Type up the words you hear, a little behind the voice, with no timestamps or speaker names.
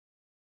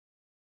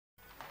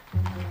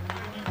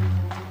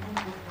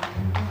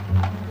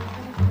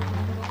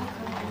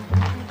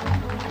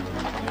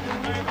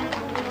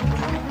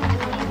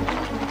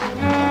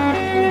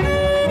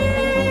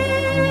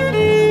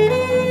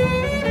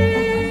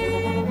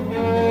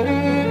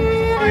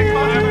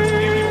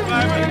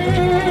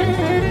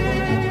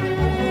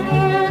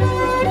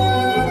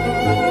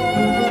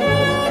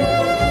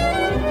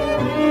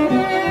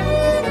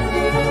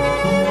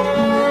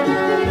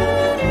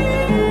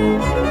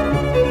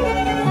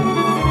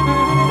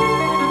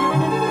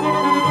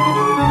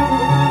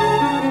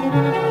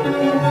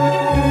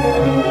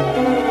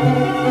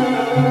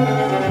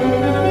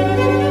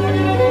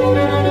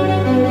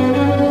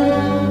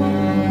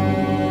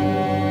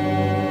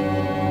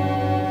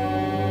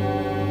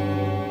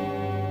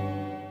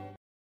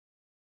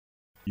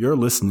You're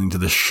listening to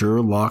the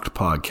Sherlock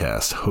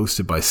Podcast,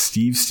 hosted by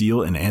Steve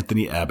Steele and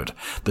Anthony Abbott.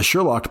 The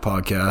Sherlock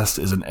Podcast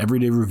is an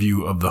everyday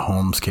review of the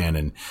Holmes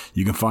canon.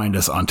 You can find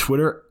us on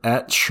Twitter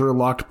at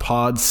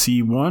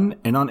SherlockPodC1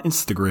 and on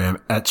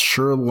Instagram at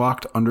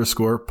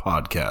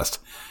Sherlocked_podcast.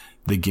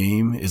 The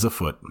game is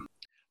afoot.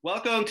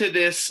 Welcome to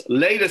this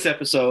latest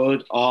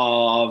episode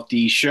of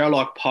the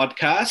Sherlock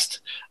Podcast.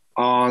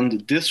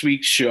 On this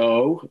week's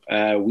show,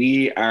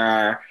 we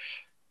are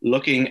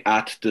looking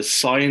at The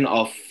Sign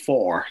of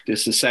Four.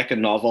 This is the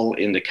second novel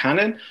in the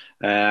canon.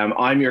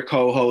 I'm your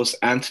co-host,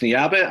 Anthony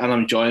Abbott, and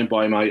I'm joined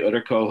by my other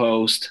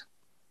co-host,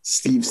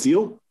 Steve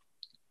Steele.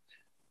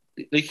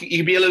 Like, you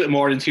can be a little bit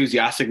more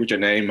enthusiastic with your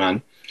name,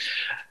 man.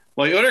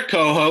 My other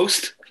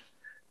co-host,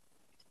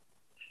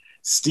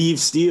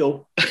 Steve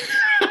Steele.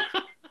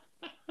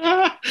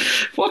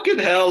 Fucking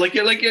hell! Like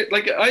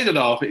I don't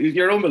know.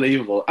 You're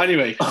unbelievable.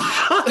 Anyway,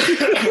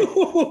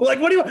 like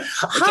what do you?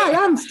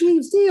 Hi, I'm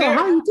Steve Steele.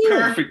 How you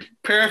doing?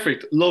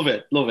 Perfect. Love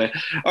it. All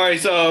right,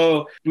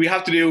 so we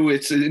have to do.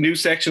 It's a new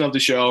section of the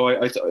show.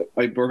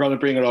 We're going to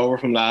bring it over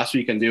from last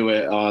week and do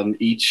it on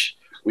each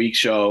week's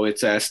show.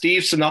 It's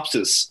Steve's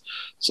synopsis.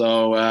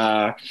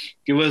 So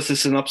give us a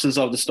synopsis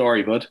of the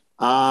story, bud.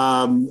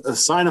 The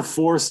Sign of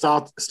Four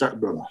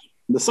The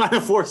Sign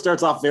of Four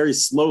starts off very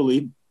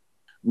slowly,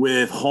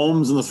 with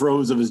Holmes in the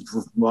throes of his,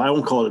 well, I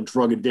won't call it a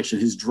drug addiction,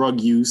 his drug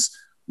use,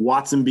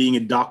 Watson being a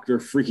doctor,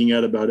 freaking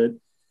out about it.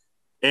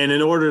 And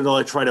in order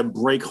to try to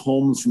break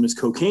Holmes from his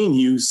cocaine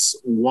use,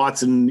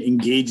 Watson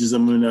engages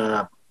him in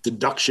a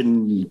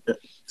deduction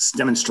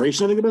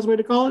demonstration, I think the best way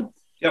to call it.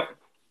 Yep.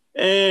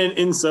 And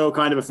in so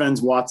kind of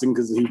offends Watson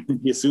because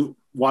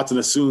Watson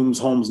assumes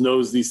Holmes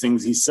knows these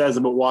things he says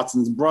about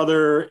Watson's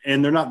brother,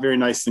 and they're not very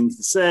nice things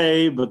to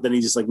say, but then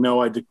he's just like,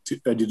 no, I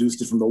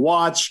deduced it from the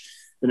watch.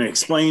 Then he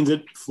explains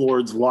it,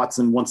 floors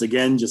Watson once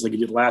again, just like he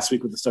did last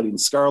week with the study in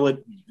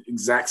Scarlet.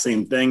 Exact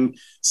same thing,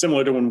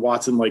 similar to when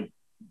Watson,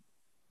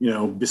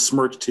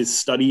 besmirched his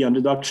study on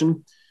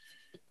deduction.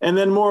 And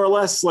then more or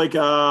less,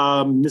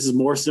 Mrs.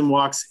 Morstan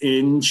walks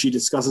in. She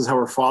discusses how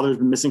her father's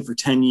been missing for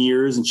 10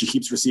 years, and she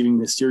keeps receiving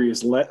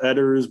mysterious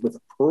letters with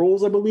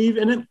pearls, I believe,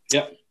 in it.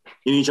 Yep.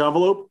 In each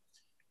envelope.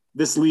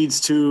 This leads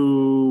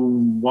to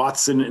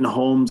Watson and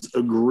Holmes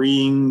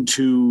agreeing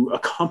to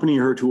accompany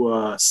her to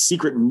a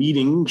secret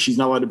meeting. She's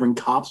not allowed to bring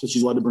cops, but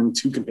she's allowed to bring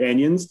two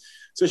companions.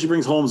 So she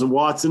brings Holmes and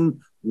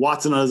Watson.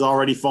 Watson has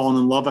already fallen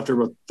in love after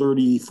about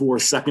 34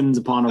 seconds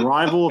upon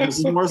arrival of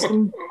Mrs.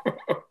 Marston.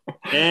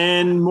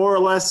 And more or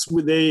less,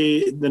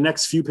 the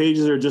next few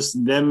pages are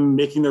just them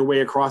making their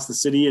way across the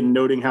city and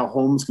noting how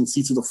Holmes can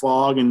see through the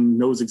fog and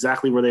knows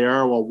exactly where they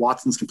are while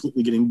Watson's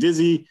completely getting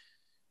dizzy.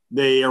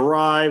 They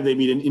arrive. They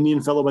meet an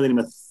Indian fellow by the name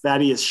of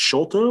Thaddeus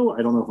Sholto.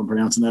 I don't know if I'm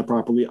pronouncing that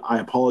properly. I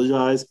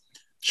apologize.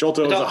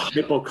 Sholto is a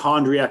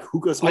hypochondriac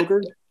hookah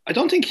smoker. I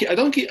don't think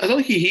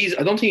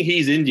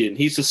he's Indian.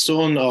 He's the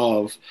son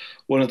of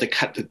one of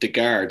the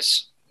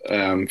guards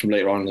from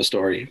later on in the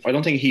story. I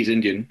don't think he's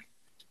Indian.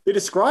 They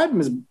describe him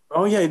as.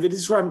 Oh yeah, I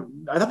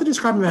thought they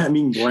described him as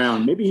being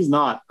brown. Maybe he's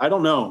not. I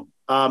don't know.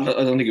 I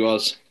don't think he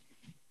was.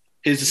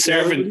 His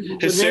servant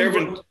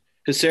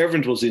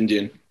was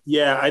Indian.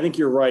 Yeah, I think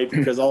you're right,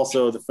 because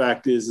also the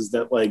fact is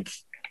that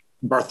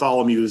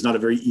Bartholomew is not a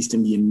very East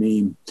Indian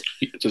name.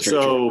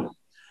 So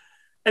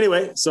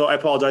anyway, so I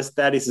apologize.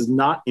 Thaddeus is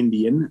not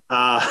Indian.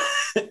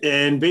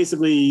 And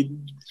basically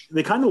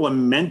they kind of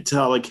lament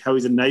how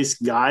he's a nice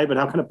guy, but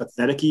how kind of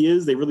pathetic he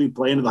is. They really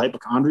play into the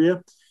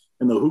hypochondria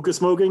and the hookah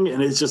smoking.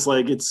 And it's just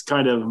it's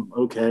kind of,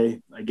 okay,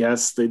 I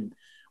guess.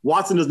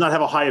 Watson does not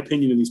have a high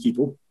opinion of these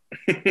people.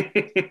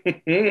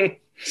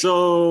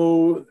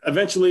 So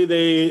eventually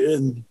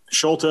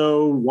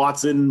Sholto,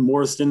 Watson,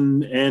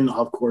 Morstan, and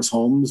of course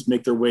Holmes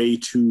make their way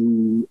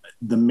to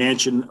the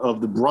mansion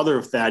of the brother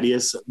of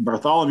Thaddeus,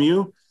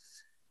 Bartholomew.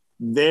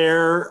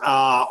 There,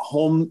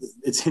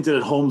 it's hinted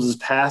at Holmes'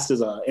 past as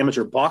an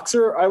amateur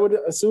boxer, I would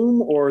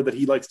assume, or that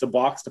he likes to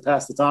box to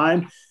pass the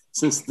time,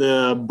 since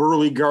the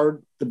burly guard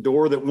at the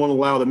door that won't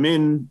allow them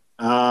in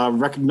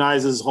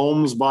recognizes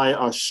Holmes by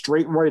a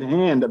straight right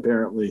hand,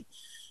 apparently.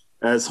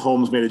 As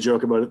Holmes made a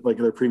joke about it,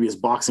 their previous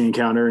boxing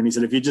encounter. And he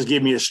said, if you just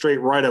gave me a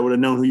straight right, I would have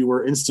known who you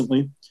were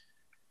instantly.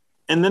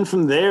 And then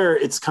from there,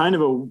 it kind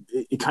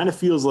of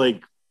feels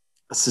like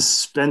a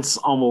suspense,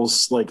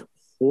 almost like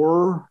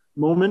horror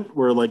moment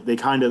where like they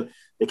can't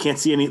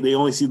see any, they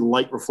only see the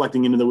light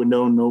reflecting into the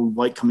window, no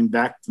light coming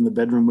back from the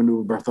bedroom window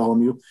of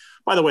Bartholomew.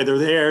 By the way, they're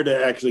there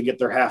to actually get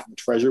their half of the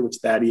treasure, which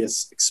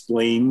Thaddeus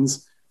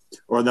explains,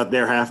 or that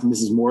their half,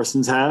 Mrs.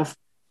 Morrison's half.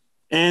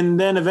 And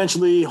then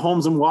eventually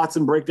Holmes and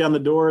Watson break down the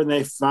door and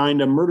they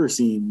find a murder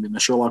scene in a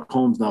Sherlock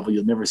Holmes novel.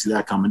 You'll never see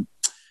that coming.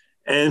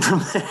 And from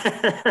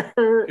there,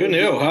 who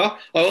knew, huh?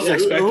 I wasn't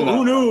expecting that.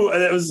 Who knew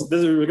there was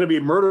going to be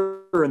a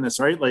murder in this,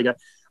 right? Like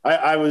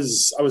I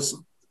was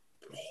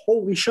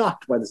wholly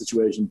shocked by the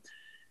situation.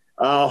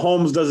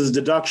 Holmes does his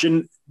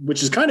deduction,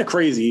 which is kind of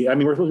crazy. I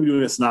mean, we're supposed to be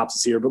doing a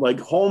synopsis here, but like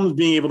Holmes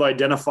being able to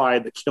identify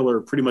the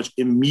killer pretty much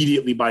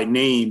immediately by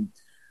name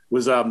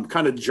was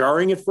kind of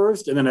jarring at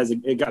first, and then as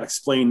it got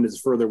explained as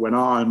further went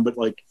on. But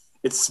like,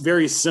 it's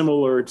very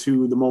similar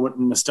to the moment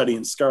in The Study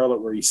in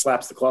Scarlet where he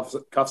slaps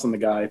the cuffs on the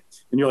guy,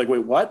 and you're like,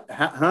 "Wait, what?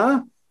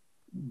 Huh?"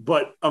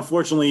 But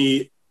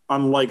unfortunately,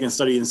 unlike in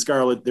Study in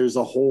Scarlet, there's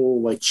a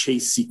whole like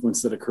chase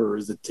sequence that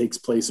occurs that takes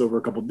place over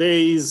a couple of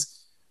days.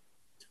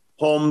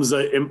 Holmes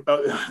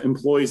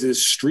employs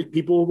his street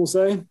people, we'll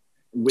say,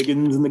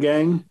 Wiggins and the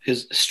gang,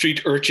 his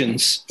street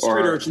urchins.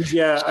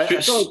 Yeah.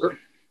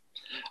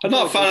 I'm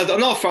not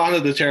a fan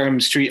of the term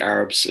street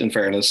Arabs, in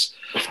fairness.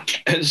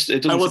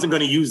 I wasn't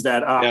going to use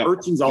that.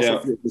 Urchins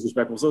also feel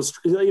disrespectful. So,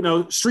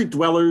 street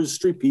dwellers,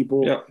 street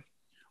people. Yeah.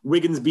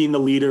 Wiggins being the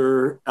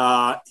leader.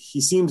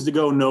 He seems to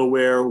go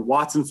nowhere.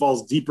 Watson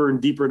falls deeper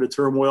and deeper into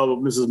turmoil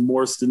about Mrs.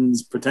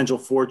 Morrison's potential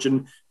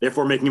fortune,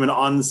 therefore making him an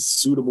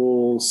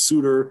unsuitable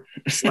suitor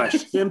 /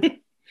 simp.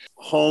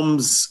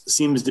 Holmes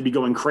seems to be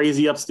going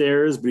crazy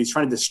upstairs, but he's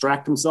trying to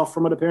distract himself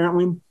from it,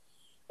 apparently.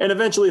 And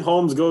eventually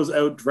Holmes goes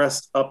out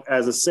dressed up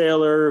as a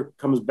sailor,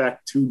 comes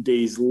back 2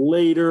 days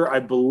later. I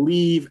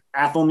believe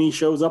Athelney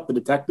shows up, the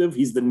detective.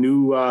 He's the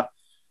new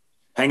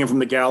hanging from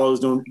the gallows,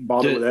 don't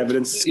bother with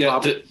evidence. Yeah,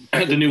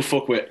 the new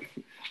fuckwit.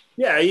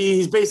 Yeah,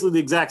 he's basically the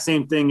exact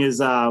same thing as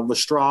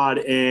Lestrade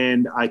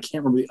and I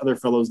can't remember the other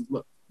fellows.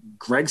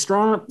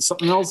 Gregson,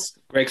 something else?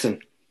 Gregson,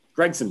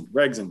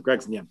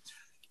 yeah.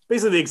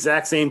 Basically the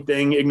exact same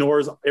thing,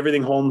 ignores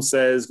everything Holmes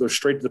says, goes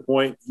straight to the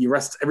point. He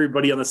arrests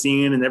everybody on the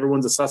scene and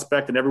everyone's a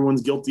suspect and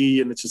everyone's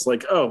guilty. And it's just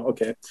like, oh,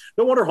 okay.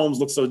 No wonder Holmes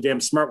looks so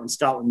damn smart when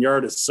Scotland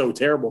Yard is so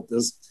terrible at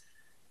this.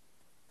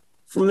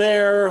 From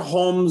there,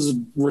 Holmes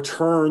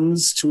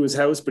returns to his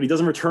house, but he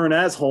doesn't return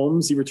as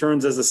Holmes. He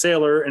returns as a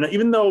sailor. And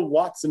even though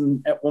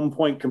Watson at one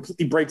point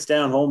completely breaks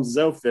down Holmes's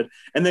outfit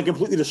and then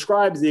completely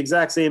describes the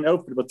exact same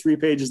outfit about 3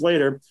 pages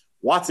later,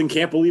 Watson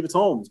can't believe it's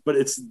Holmes, but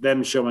it's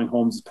them showing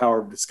Holmes'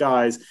 power of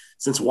disguise.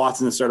 Since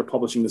Watson has started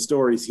publishing the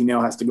stories, he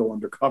now has to go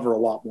undercover a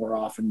lot more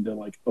often to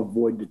like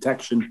avoid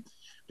detection,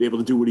 be able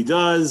to do what he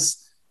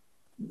does.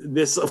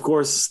 This, of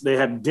course, they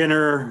have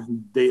dinner,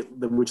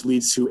 which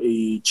leads to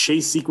a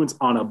chase sequence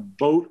on a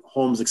boat.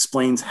 Holmes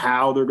explains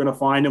how they're going to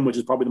find him, which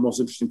is probably the most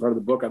interesting part of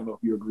the book. I don't know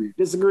if you agree or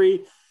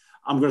disagree.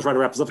 I'm going to try to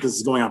wrap this up because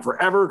it's going on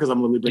forever because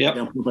I'm literally breaking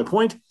down point by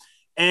point.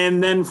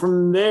 And then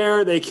from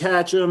there, they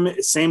catch him.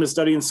 Same as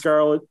Study in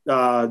Scarlet.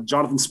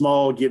 Jonathan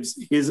Small gives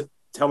his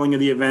telling of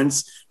the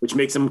events, which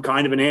makes him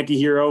kind of an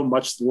anti-hero,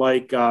 much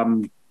like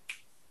the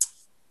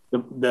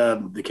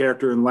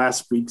character in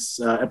last week's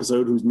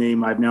episode, whose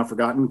name I've now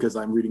forgotten because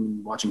I'm reading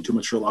and watching too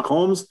much Sherlock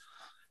Holmes.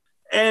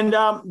 And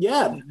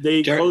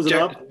they close it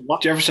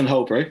up. Jefferson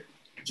Hope, right?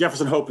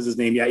 Jefferson Hope is his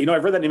name. Yeah,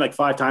 I've read that name like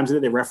 5 times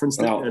today. They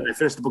referenced it. And I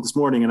finished the book this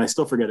morning, and I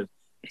still forget it.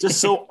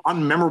 Just so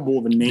unmemorable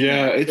of a name.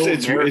 Yeah,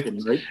 it's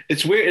American, right?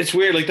 It's weird. It's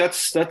weird. Like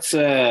that's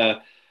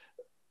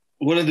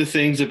one of the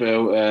things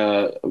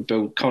about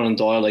Conan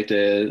Doyle. Like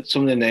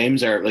some of the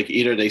names are like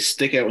either they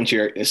stick into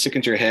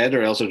your head,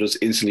 or else they're just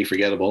instantly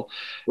forgettable.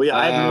 Well, yeah,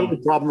 I have no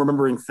problem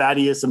remembering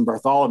Thaddeus and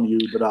Bartholomew,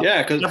 but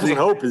because Jefferson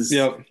Hope is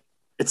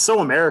it's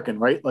so American,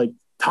 right? Like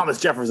Thomas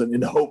Jefferson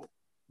in Hope,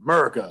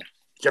 America,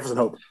 Jefferson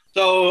Hope.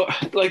 So,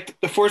 like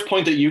the first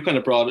point that you kind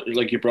of brought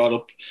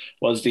up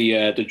was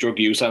the drug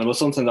use, and it was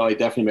something that I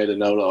definitely made a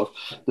note of.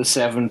 The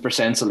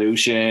 7%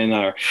 solution,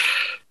 or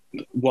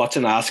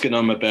Watson asking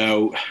him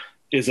about,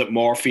 is it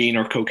morphine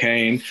or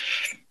cocaine?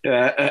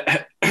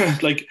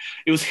 Like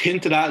it was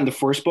hinted at in the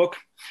first book.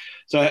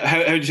 So,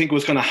 how do you think it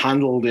was kind of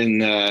handled in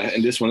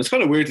this one? It's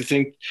kind of weird to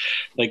think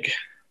like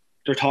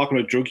they're talking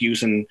about drug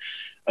use in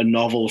a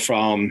novel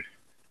from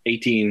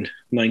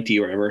 1890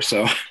 or whatever.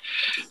 So,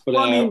 but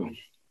well, I mean,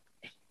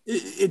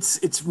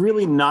 it's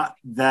really not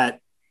that.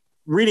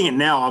 Reading it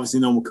now, obviously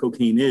knowing what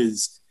cocaine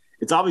is,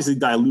 it's obviously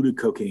diluted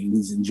cocaine.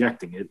 He's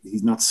injecting it.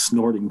 He's not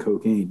snorting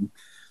cocaine.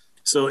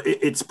 So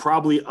it's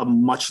probably a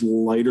much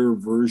lighter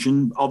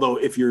version. Although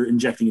if you're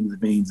injecting into the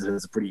veins, it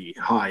has a pretty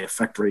high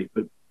effect rate.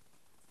 But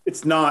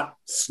it's not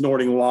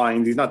snorting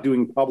lines. He's not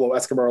doing Pablo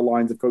Escobar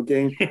lines of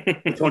cocaine.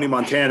 Tony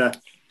Montana.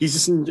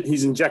 He's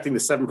injecting the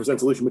 7%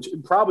 solution, which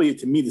probably,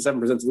 to me, the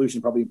 7%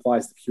 solution probably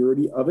implies the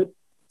purity of it.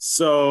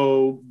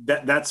 So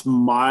that's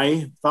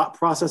my thought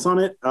process on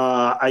it.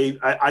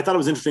 I thought it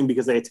was interesting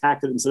because they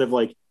attacked it instead of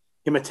like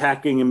him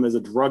attacking him as a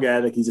drug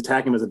addict. He's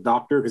attacking him as a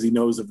doctor because he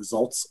knows the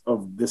results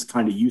of this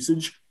kind of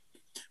usage,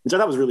 which I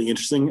thought was really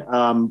interesting.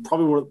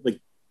 Probably more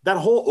like that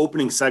whole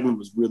opening segment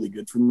was really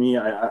good for me.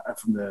 I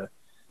from the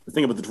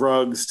thing about the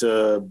drugs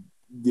to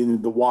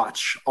the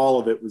watch, all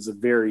of it was a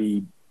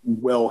very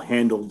well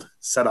handled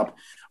setup.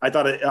 I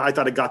thought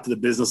it got to the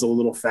business a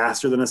little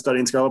faster than A Study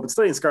in Scarlet, but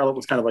Study in Scarlet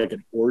was kind of like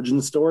an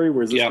origin story,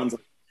 whereas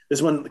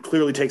this one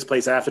clearly takes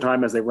place after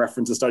time, as they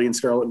reference A Study in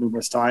Scarlet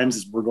numerous times,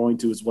 as we're going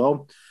to as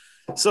well.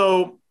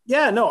 So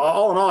yeah, no,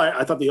 all in all,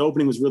 I thought the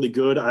opening was really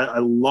good. I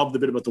love the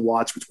bit about the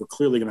watch, which we're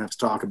clearly going to have to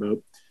talk about.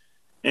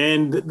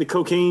 And the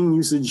cocaine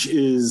usage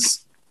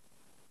is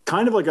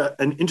kind of like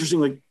an interesting,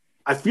 like,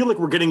 I feel like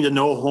we're getting to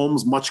know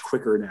Holmes much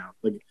quicker now.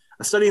 Like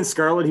A Study in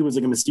Scarlet, he was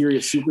like a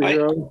mysterious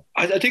superhero.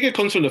 I think it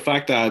comes from the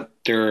fact that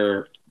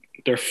they're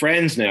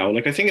friends now.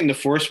 Like, I think in the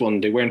first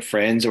one, they weren't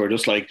friends. They were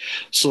just like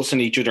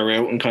sussing each other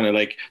out and kind of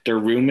like they're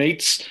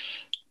roommates.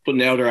 But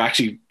now they're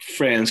actually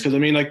friends. Because, I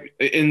mean, like,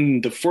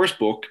 in the first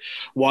book,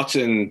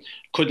 Watson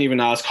couldn't even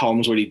ask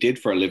Holmes what he did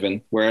for a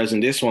living. Whereas in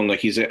this one, like,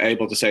 he's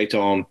able to say to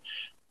him,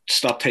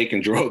 stop taking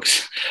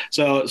drugs.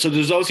 So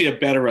there's obviously a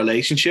better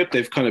relationship.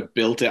 They've kind of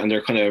built it, and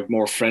they're kind of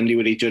more friendly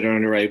with each other,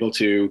 and they're able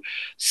to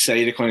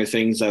say the kind of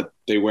things that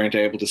they weren't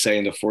able to say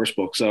in the first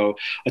book. So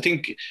I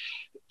think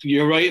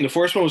you're right. And the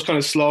first one was kind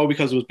of slow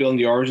because it was building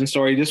the origin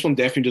story. This one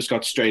definitely just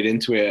got straight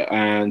into it.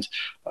 And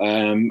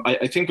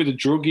I think with the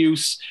drug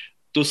use,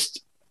 just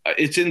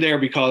it's in there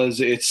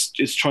because it's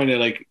trying to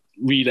like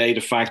relay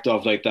the fact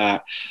of like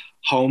that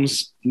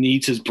Holmes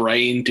needs his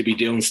brain to be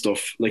doing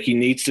stuff. Like, he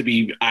needs to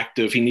be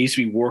active. He needs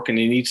to be working.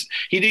 He needs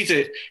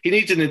a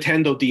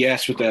Nintendo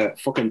DS with the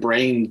fucking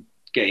brain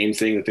game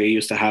thing that they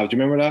used to have. Do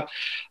you remember that?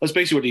 That's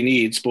basically what he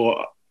needs. But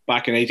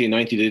back in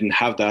 1890, they didn't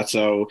have that.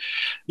 So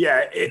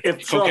yeah,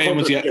 if cocaine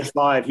was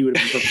PS5, he would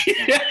have been perfect.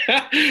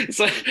 Yeah, it's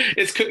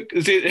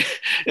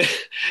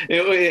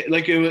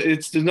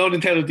there's no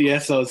Nintendo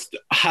DS, so it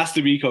has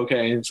to be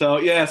cocaine. So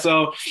yeah,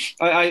 so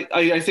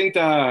I think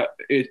that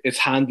it's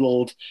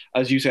handled,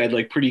 as you said,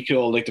 like pretty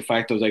cool. Like the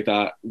fact of like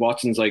that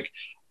Watson's like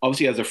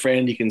obviously as a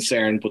friendly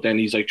concern, but then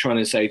he's like trying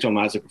to say to him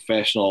as a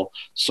professional,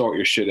 sort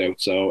your shit out.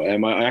 So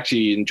I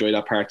actually enjoyed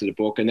that part of the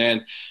book, and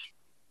then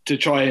to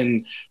try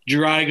and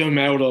drag him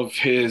out of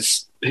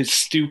his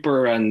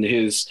stupor and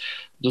his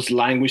just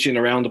languishing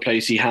around the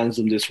place, he hands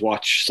him this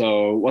watch.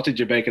 So what did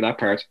you make of that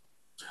part?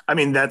 I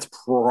mean, that's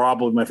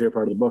probably my favorite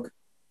part of the book.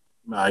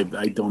 I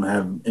don't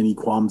have any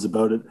qualms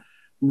about it.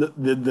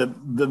 The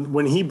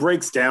when he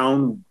breaks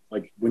down,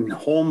 like when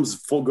Holmes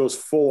goes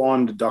full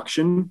on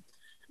deduction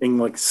and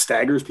like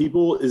staggers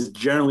people, is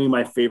generally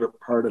my favorite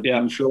part of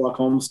the Sherlock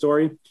Holmes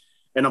story.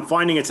 And I'm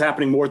finding it's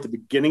happening more at the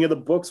beginning of the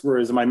books,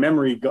 whereas in my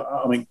memory,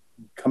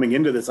 coming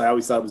into this, I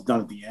always thought it was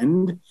done at the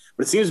end.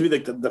 But it seems to be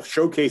like the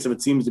showcase of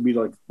it seems to be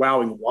like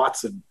wowing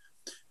Watson.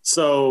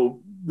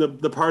 So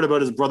the part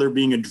about his brother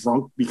being a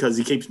drunk because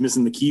he keeps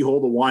missing the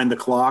keyhole to wind the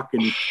clock,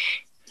 and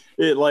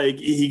it like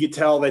he could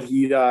tell that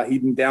he'd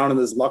been down in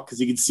his luck because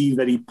he could see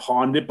that he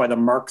pawned it by the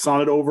marks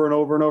on it over and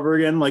over and over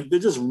again. Like, they're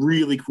just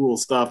really cool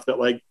stuff that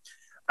like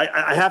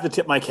I have to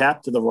tip my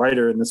cap to the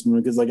writer in this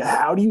movie, because like,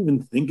 how do you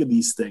even think of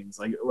these things?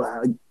 Like,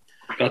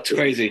 that's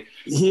crazy.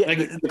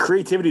 The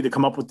creativity to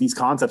come up with these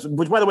concepts,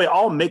 which by the way,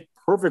 all make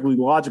perfectly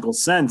logical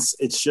sense.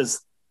 It's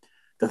just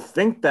to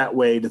think that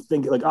way, to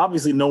think like,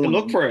 obviously no one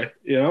look for it,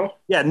 you know?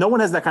 Yeah. No one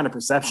has that kind of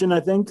perception. I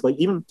think like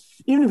even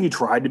if you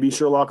tried to be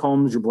Sherlock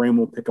Holmes, your brain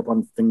will pick up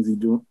on things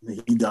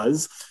he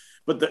does.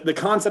 But the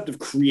concept of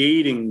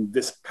creating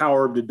this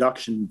power of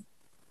deduction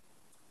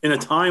in a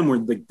time where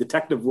the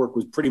detective work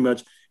was pretty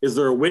much, is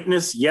there a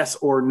witness? Yes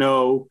or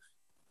no,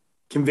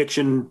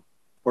 conviction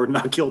or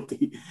not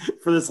guilty,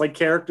 for this like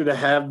character to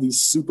have these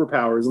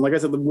superpowers. And like I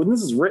said, when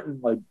this is written,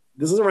 like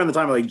this is around the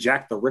time of like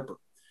Jack the Ripper.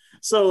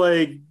 So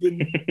like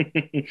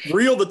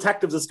real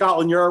detectives at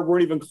Scotland Yard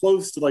weren't even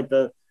close to like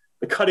the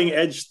cutting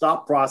edge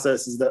thought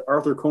processes that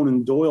Arthur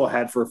Conan Doyle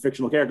had for a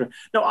fictional character.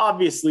 Now,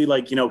 obviously,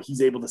 like, you know, he's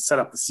able to set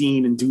up the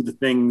scene and do the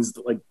things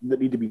that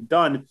need to be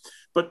done.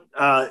 But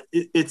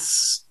it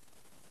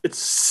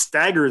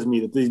staggers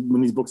me that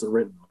when these books are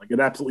written, like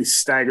it absolutely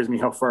staggers me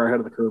how far ahead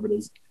of the curve it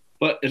is.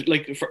 But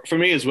like for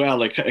me as well,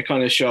 like it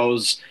kind of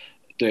shows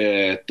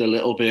the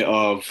little bit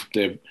of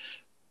the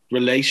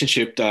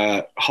relationship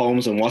that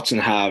Holmes and Watson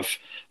have,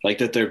 like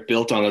that they're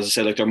built on. As I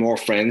said, like they're more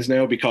friends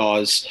now,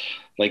 because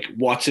like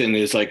Watson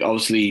is like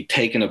obviously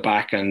taken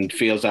aback and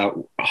feels that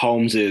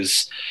Holmes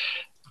is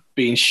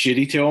being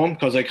shitty to him,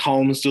 because like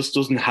Holmes just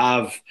doesn't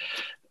have.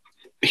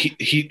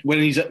 He when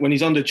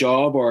he's on the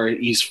job or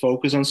he's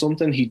focused on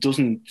something, he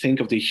doesn't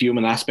think of the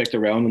human aspect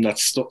around him, that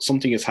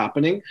something is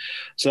happening.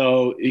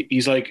 So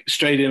he's like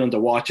straight in on the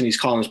watch, and he's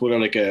calling his brother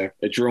like a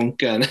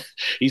drunk, and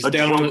he's a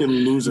down drunken on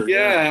loser.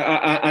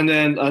 Yeah, and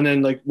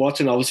then like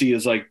Watson obviously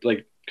is like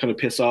kind of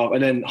pissed off,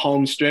 and then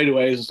Holmes straight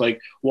away is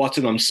like,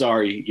 Watson, I'm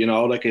sorry, you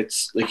know, like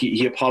it's like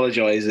he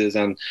apologizes,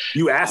 and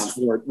you asked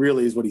for it,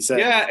 really, is what he said.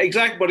 Yeah,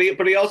 exactly.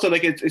 But he also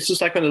like it's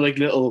just that kind of like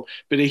little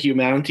bit of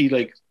humanity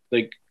like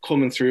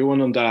coming through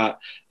on him that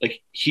like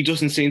he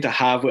doesn't seem to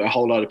have with a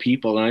whole lot of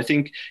people. And I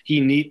think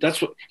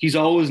that's what he's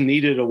always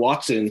needed, a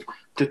Watson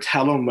to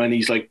tell him when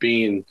he's like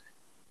being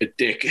a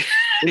dick.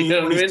 When, You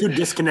know what I he's mean? too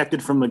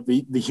disconnected from like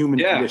the human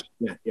condition.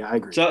 Yeah, I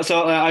agree. So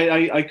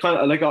I kind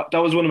of like that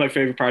was one of my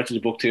favorite parts of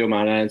the book too,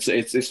 man. And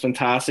it's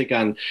fantastic,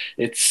 and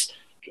it's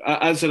as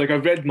I said, like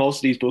I've read most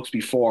of these books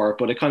before,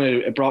 but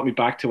it brought me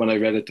back to when I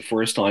read it the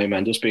first time,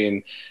 and just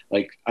being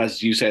like,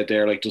 as you said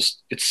there, like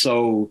just it's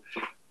so.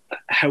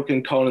 How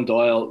can Conan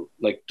Doyle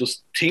like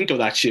just think of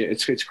that shit?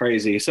 It's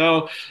crazy.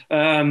 So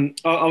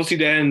obviously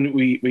then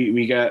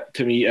we get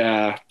to meet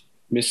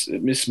Miss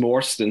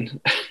Morstan,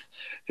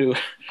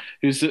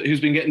 who's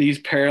been getting these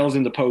pearls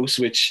in the post,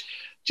 which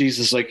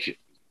Jesus, like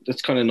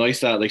that's kind of nice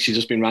that like she's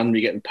just been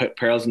randomly getting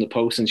pearls in the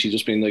post and she's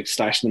just been like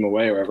stashing them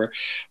away or whatever.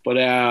 But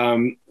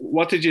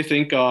what did you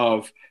think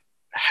of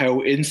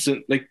how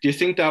instant? Like, do you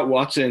think that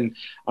Watson?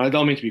 I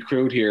don't mean to be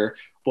crude here,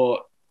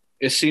 but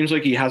it seems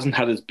like he hasn't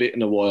had his bit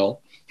in a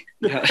while.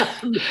 Yeah,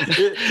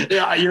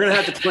 you're gonna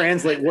have to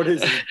translate what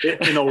is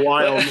it in a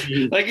while.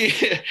 Like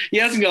he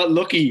hasn't got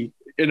lucky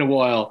in a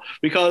while,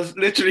 because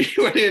literally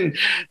within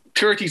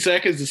 30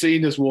 seconds of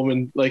seeing this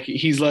woman, like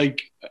he's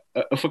like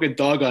a fucking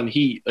dog on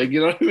heat. Like, you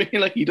know what I mean?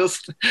 Like he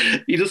just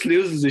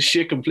loses his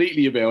shit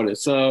completely about it.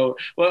 So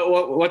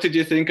what did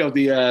you think of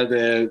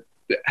the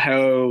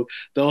how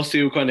those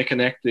two kind of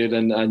connected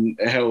and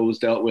how it was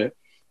dealt with?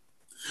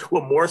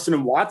 Well, Morrison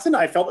and Watson,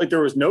 I felt like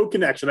there was no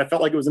connection. I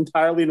felt like it was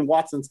entirely in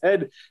Watson's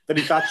head that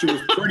he thought she was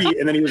pretty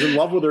and then he was in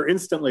love with her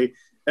instantly.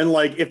 And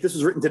like, if this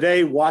was written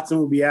today, Watson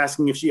would be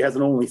asking if she has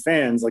an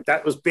OnlyFans. Like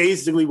that was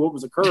basically what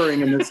was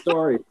occurring in this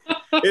story.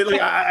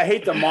 I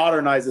hate to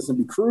modernize this and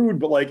be crude,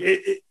 but like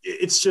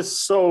it's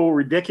just so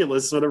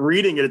ridiculous. Sort of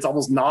reading it, it's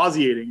almost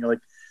nauseating. You're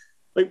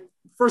like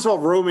first of all,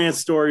 romance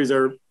stories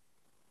are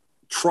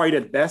trite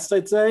at best,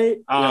 I'd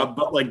say.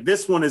 But like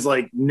this one is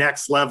like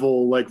next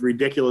level, like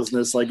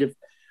ridiculousness. Like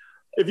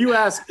if you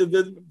ask,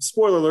 the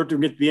spoiler alert to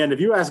get to the end, if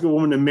you ask a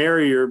woman to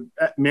marry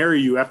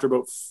you after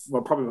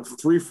probably about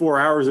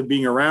 3-4 hours of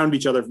being around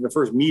each other from the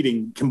first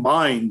meeting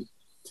combined,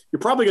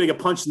 you're probably going to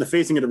get punched in the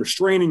face and get a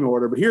restraining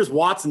order. But here's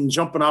Watson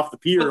jumping off the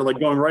pier,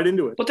 like going right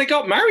into it. But they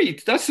got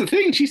married. That's the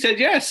thing. She said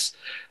yes.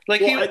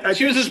 Like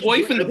she was his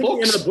wife in the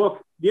books.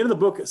 The end of the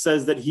book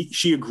says that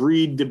she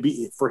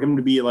agreed for him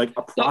to be like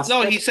a prospect.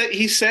 No,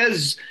 he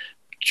says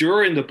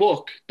during the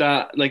book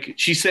that like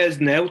she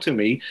says now to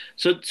me.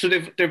 So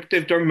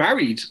they're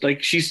married.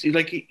 Like she's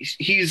like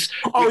he's.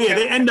 Oh yeah,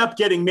 they end up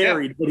getting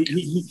married, but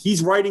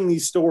he's writing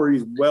these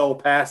stories well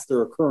past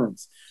their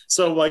occurrence.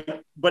 So like,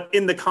 but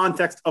in the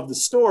context of the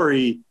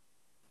story,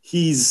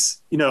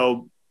 he's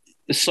a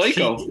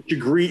psycho.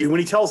 When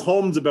he tells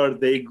Holmes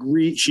about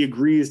it, she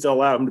agrees to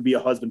allow him to be a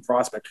husband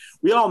prospect.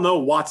 We all know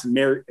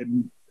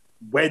Watson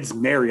weds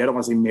Mary. I don't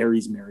want to say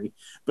marries Mary,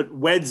 but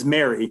weds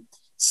Mary.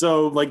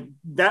 So like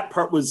that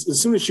part was, as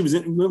soon as she was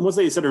once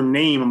they said her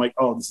name, I'm like,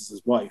 oh, this is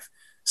his wife.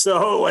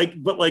 So like,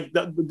 but like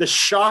the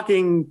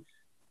shocking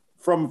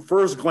from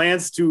first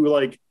glance to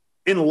like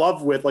in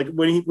love with, like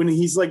when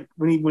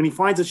he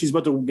finds that she's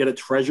about to get a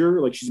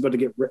treasure, like she's about to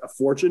get a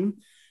fortune,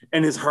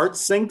 and his heart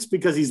sinks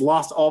because he's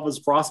lost all of his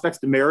prospects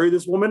to marry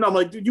this woman. I'm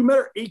like, dude, you met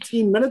her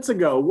 18 minutes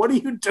ago. What are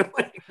you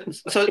doing?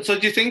 So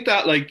do you think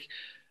that like,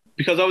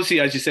 because obviously,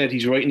 as you said,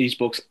 he's writing these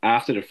books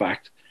after the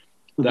fact,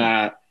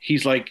 that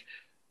he's like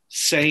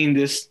saying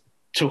this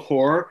to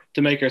her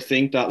to make her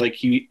think that like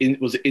he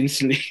was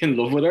instantly in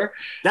love with her?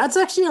 That's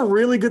actually a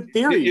really good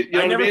theory. You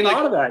know I never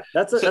thought of that.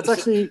 That's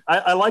actually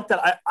I like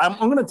that. I'm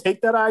going to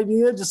take that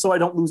idea just so I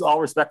don't lose all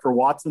respect for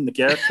Watson, the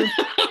character.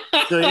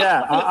 So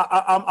yeah,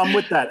 I'm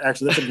with that.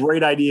 Actually, that's a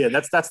great idea.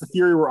 That's the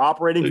theory we're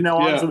operating from now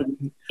on. So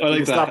we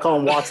can stop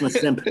calling Watson a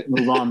simp and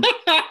move on.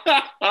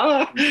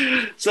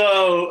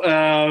 So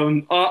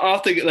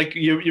I think like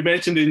you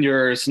mentioned in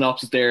your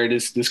synopsis there,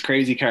 this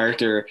crazy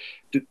character,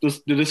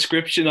 the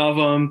description of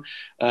him,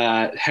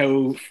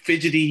 how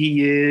fidgety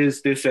he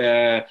is. This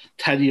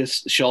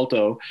Thaddeus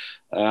Sholto.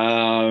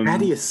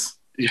 Thaddeus.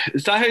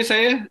 Is that how you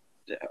say it?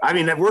 I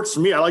mean, that works for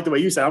me. I like the way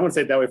you say it. I'm going to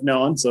say it that way from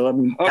now on. So I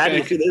mean, okay.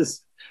 Thaddeus it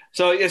is.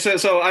 So yeah,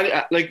 so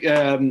I like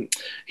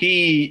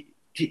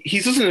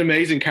he's just an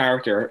amazing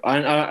character,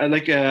 and I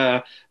like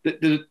the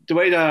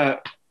way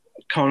that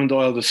Conan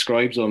Doyle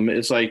describes him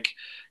is like,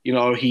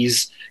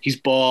 he's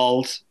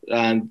bald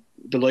and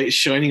the light is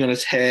shining on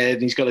his head,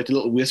 and he's got like the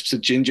little wisps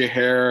of ginger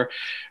hair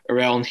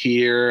around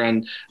here,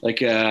 and like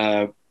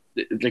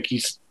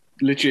he's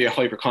literally a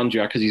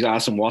hypochondriac because he's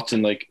asking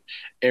Watson like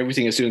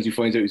everything as soon as he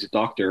finds out he's a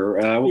doctor.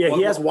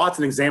 He has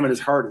Watson examine his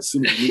heart as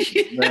soon as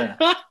he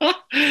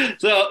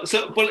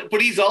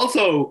but he's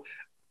also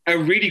a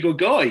really good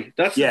guy.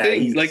 That's the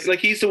thing. Like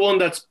he's the one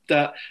that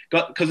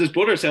got, because his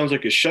brother sounds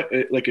like a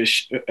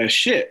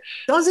shit.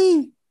 Does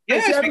he?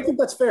 Yeah, I don't think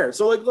that's fair.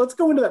 So like, let's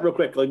go into that real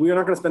quick. Like, we're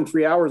not going to spend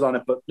 3 hours on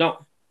it, but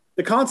no,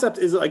 the concept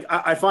is like,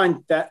 I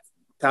find that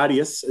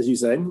Thaddeus, as you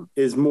say,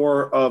 is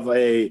more of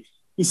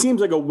he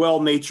seems like a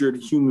well-natured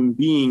human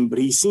being, but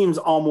he seems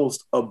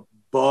almost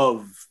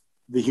above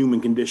the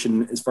human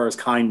condition as far as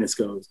kindness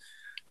goes.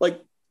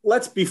 Like,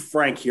 let's be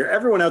frank here.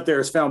 Everyone out there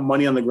has found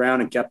money on the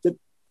ground and kept it.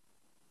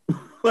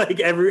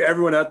 Like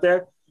everyone out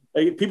there,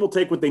 like, people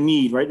take what they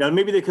need right now.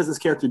 Maybe because this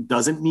character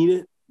doesn't need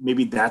it.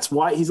 Maybe that's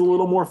why he's a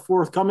little more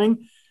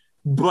forthcoming.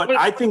 But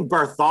I think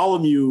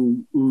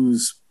Bartholomew,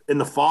 who's in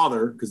the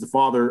father, because the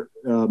father,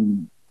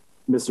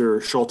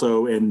 Mr.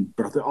 Sholto and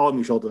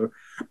Bartholomew Sholto,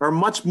 are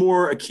much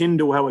more akin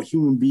to how a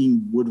human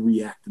being would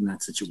react in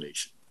that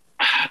situation.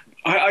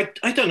 I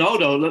don't know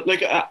though.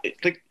 Like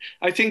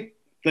I think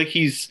like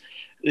he's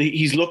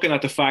looking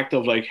at the fact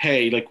of like,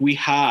 hey, like we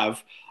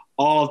have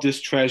all of this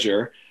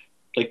treasure.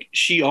 Like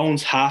she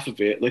owns half of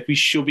it. Like we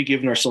should be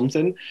giving her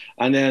something.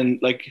 And then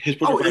like his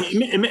brother,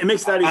 it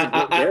makes that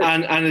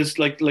even and it's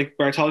like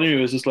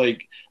Bartholomew is just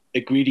like a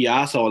greedy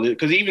asshole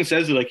because he even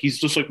says it like he's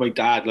just like my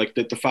dad. Like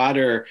the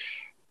father,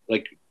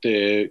 like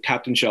the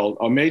Captain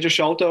Sholto or Major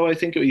Sholto, I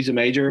think he's a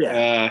major.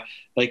 Yeah.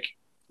 Like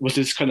was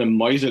this kind of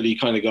miserly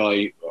kind of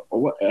guy.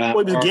 Well, he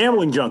was a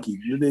gambling junkie.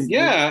 We'll get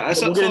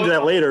into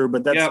that later,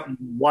 but that's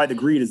why the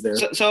greed is there.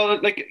 So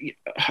like,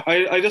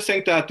 I just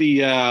think that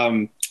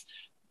the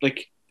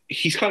like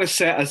he's kind of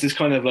set as this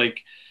kind of like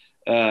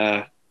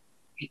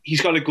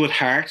he's got a good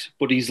heart,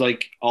 but he's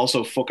like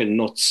also fucking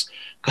nuts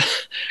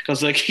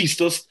because like he's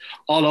just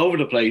all over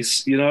the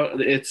place. You know,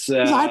 it's he's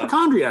a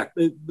hypochondriac.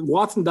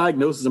 Watson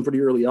diagnoses him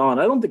pretty early on.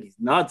 I don't think he's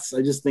nuts.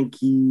 I just think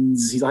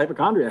he's a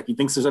hypochondriac. He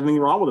thinks there's everything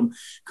wrong with him.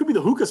 Could be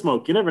the hookah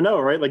smoke. You never know,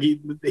 right? Like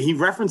he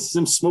references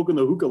him smoking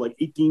the hookah like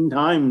 18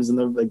 times in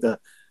the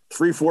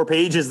 3-4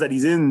 pages that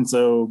he's in.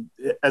 So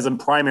as a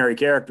primary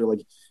character,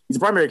 like he's a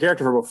primary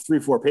character for about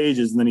 3-4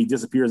 pages, and then he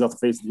disappears off the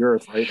face of the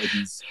earth, right? Like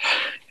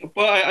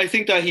well, I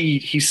think that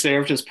he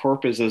served his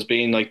purpose as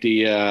being like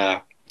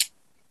the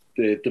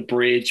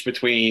bridge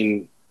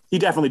between. He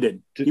definitely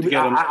did.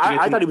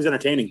 I thought he was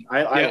entertaining.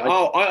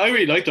 I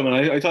really liked him, and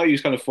I thought he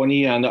was kind of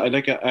funny, and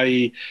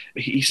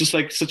he's just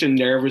like such a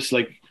nervous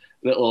like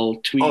little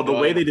tweet. Oh, the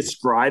way they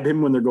describe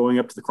him when they're going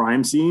up to the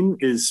crime scene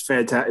is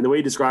fantastic. The way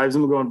he describes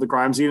him going up to the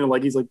crime scene, and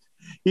like he's like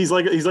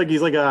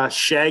a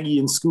Shaggy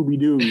and Scooby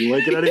Doo.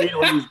 Like, you know what I mean?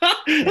 Like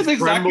that's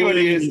exactly what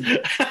he is.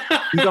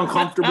 He's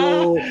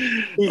uncomfortable.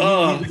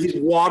 He's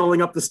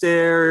waddling up the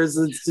stairs.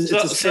 It's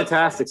just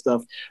fantastic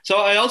stuff. So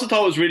I also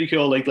thought it was really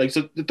cool. Like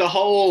so the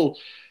whole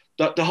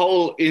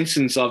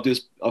instance of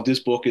this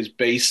book is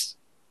based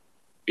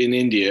in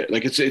India.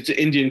 Like it's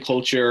Indian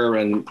culture,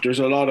 and there's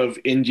a lot of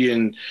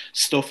Indian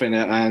stuff in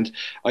it. And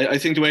I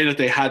think the way that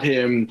they had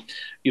him,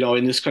 you know,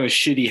 in this kind of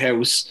shitty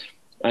house,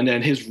 and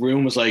then his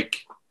room was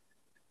like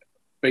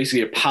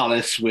basically a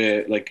palace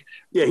with like.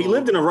 Yeah, he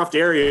lived in a rough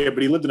area,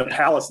 but he lived in a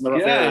palace in the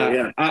rough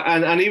area.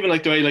 Yeah, and even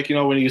like the way, like, you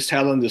know, when he was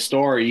telling the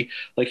story,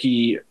 like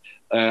he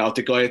of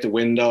the guy at the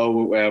window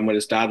when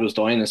his dad was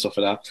dying and stuff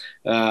like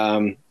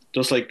that,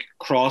 just like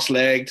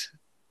cross-legged,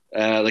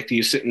 like he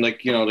was sitting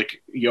like, you know,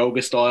 like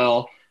yoga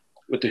style.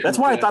 With the That's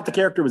why I thought the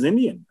character was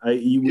Indian. I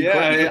think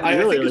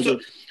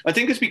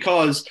it's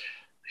because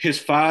his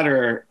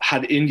father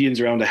had Indians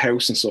around the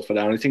house and stuff like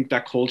that, and I think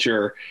that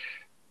culture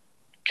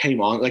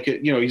came on, like,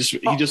 you know, he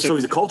just so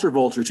he's a culture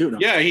vulture too. No?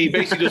 Yeah, he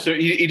basically just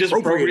he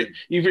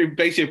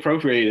basically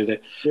appropriated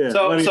it. Yeah,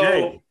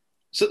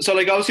 so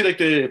like obviously like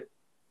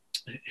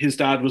his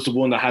dad was the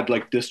one that had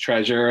like this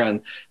treasure,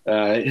 and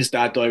his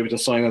dad died with a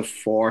sign of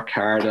 4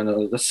 card, and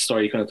that's the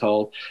story he kind of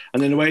told.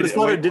 And then the way his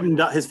father didn't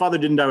die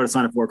with a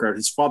sign of 4 card.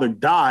 His father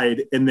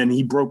died, and then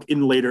he broke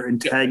in later and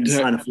tagged the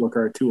sign of 4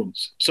 card to him.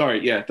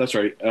 Sorry, yeah, that's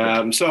right.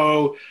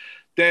 So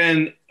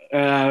then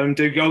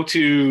they go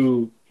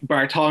to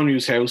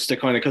Bartholomew's house to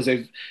kind of, because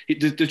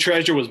the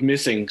treasure was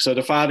missing, so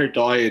the father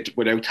died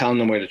without telling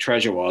them where the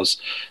treasure was.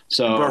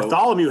 So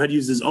Bartholomew had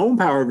used his own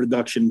power of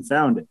deduction and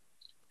found it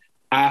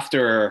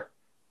after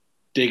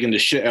digging the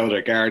shit out of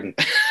their garden.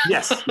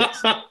 Yes.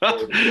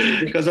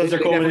 Because as they're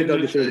coming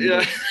in,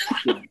 yeah,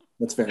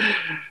 that's fair.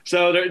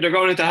 So they're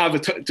going to have a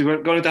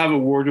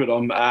word with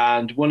him,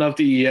 and one of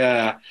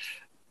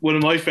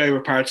my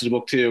favorite parts of the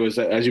book too is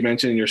that, as you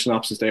mentioned in your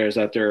synopsis there, is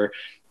that they're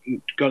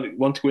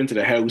want to go into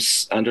the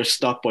house and they're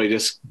stopped by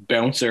this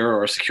bouncer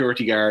or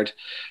security guard,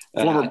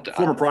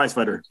 former prize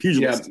fighter,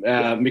 pugilist.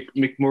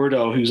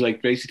 McMurdo, who's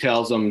like basically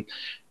tells them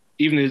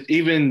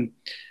even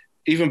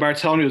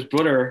Bartholomew's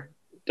brother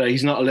that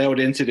he's not allowed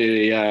into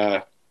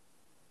the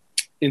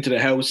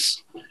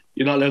house.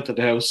 You're not allowed to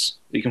the house.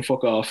 You can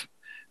fuck off.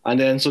 And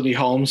then suddenly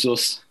Holmes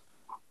just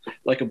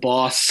like a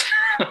boss.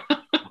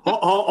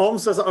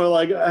 Holmes says something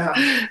like,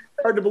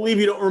 "Hard to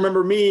believe you don't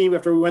remember me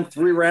after we went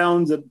 3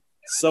 rounds at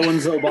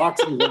so-and-so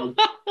boxing round."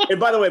 And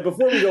by the way,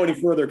 before we go any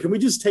further, can we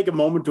just take a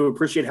moment to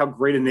appreciate how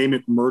great a name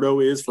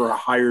McMurdo is for a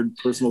hired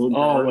personal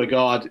guard? Oh my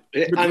God.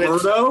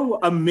 McMurdo?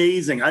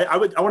 Amazing. I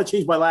want to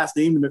change my last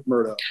name to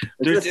McMurdo. I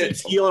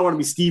want to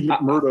be Steve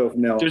McMurdo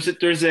from now on. There's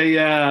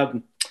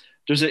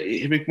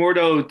a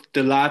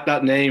McMurdo,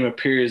 that name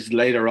appears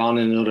later on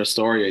in another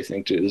story, I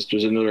think.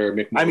 There's another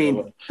McMurdo. I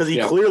mean, because he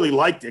clearly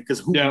liked it,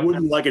 because who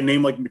wouldn't like a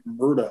name like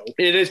McMurdo?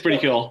 It is pretty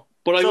cool.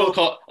 But I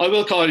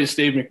will call you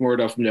Steve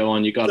McMurdo from now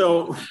on. You got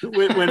so it.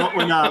 when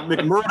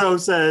McMurdo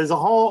says,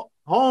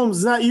 "Holmes,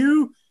 is that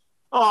you?"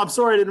 "Oh, I'm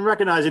sorry, I didn't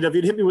recognize you. If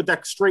you'd hit me with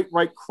that straight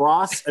right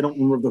cross," I don't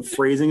remember if the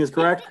phrasing is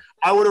correct,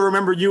 "I would have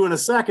remembered you in a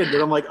second."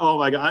 But I'm like, oh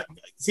my God.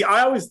 See,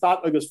 I always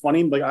thought like it was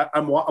funny. Like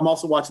I'm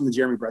also watching the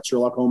Jeremy Brett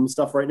Sherlock Holmes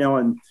stuff right now,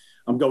 and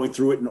I'm going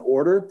through it in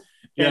order.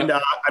 And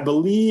I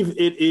believe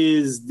it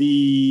is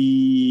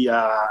the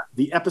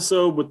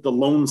episode with the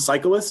lone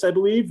cyclist, I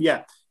believe.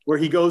 Yeah. Where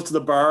he goes to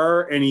the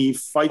bar and he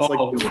fights like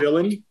the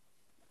villain.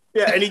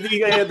 Yeah. And he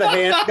had the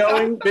hand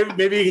going.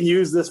 Maybe you can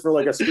use this for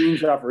like a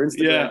screenshot for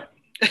Instagram. Yeah.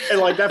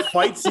 And like that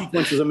fight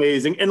sequence is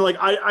amazing. And like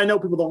I know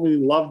people don't really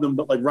love them,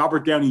 but like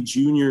Robert Downey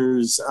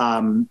Jr.'s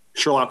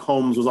Sherlock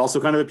Holmes was also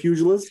kind of a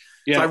pugilist.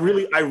 Yeah. So I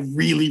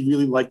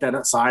really like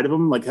that side of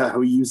him, like how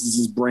he uses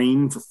his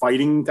brain for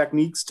fighting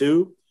techniques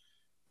too.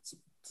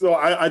 So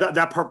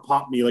that part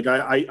popped me. Like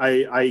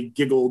I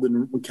giggled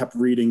and kept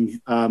reading.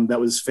 That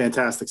was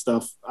fantastic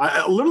stuff.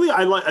 I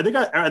think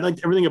I liked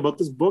everything about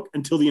this book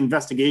until the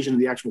investigation of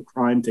the actual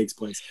crime takes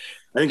place.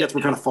 I think that's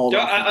what kind of falls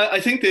off.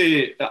 I think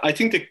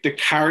the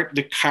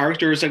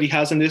characters that he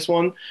has in this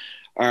one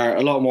are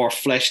a lot more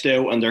fleshed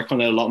out, and they're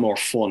kind of a lot more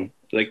fun.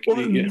 Like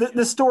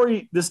the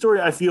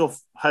story I feel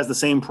has the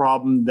same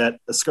problem that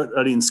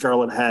Shoddy and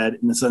Scarlet had,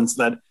 in the sense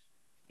that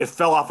it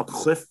fell off a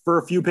cliff for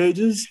a few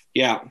pages.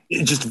 Yeah.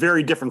 It's just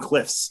very different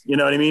cliffs. You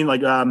know what I mean?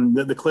 Like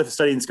the cliff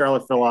Shoddy and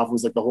Scarlet fell off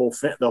was like the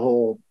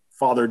whole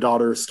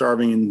father-daughter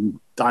starving and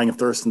dying of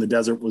thirst in the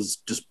desert was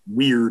just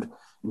weird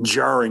and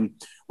jarring.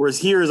 Whereas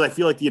here is, I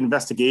feel like the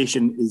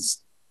investigation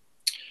it's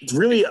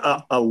really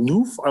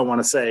aloof, I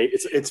want to say.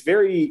 It's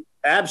very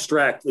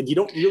abstract. Like you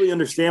don't really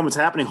understand what's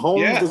happening.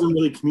 Holmes doesn't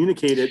really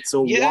communicate it.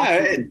 So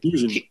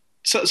confusion.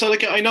 So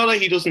like, I know that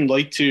he doesn't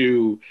like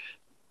to,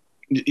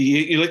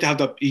 you like to have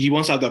that, he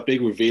wants to have that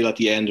big reveal at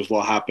the end of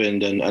what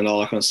happened and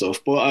all that kind of stuff.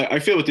 But I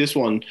feel with this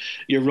one,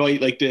 you're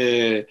right. Like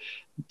the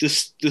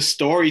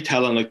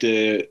storytelling, like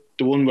the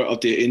one where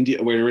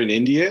they're in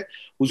India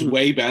was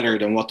way better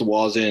than what there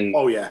was in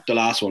the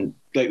last one.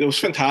 Like it was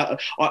fantastic.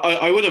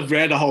 I would have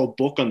read a whole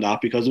book on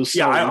that because it was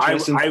so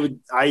interesting.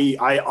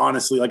 I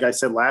honestly, like I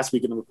said last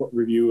week in the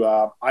review,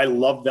 I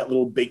love that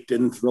little baked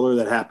in thriller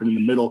that happened in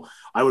the middle.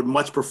 I would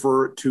much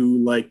prefer it to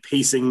like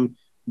pacing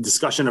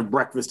discussion of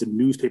breakfast and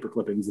newspaper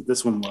clippings that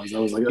this one was. I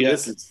was like,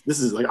 this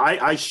is like,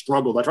 I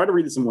struggled. I tried to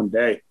read this in one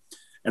day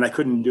and I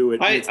couldn't do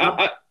it. I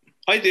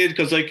did,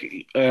 because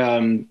like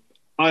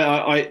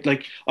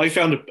I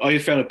found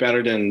it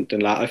better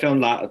than I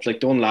found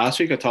like the one last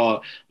week I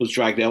thought was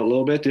dragged out a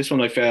little bit. This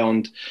one I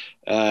found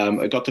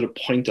I got to the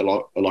point a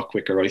lot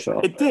quicker. I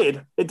thought it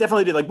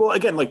definitely did. Like, well,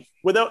 again, like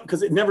without,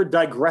 because it never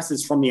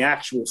digresses from the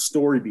actual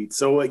story beat.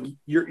 So like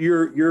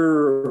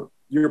your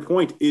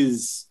point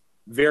is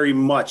very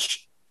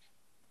much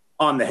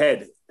on the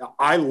head.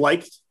 I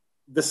liked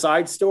the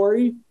side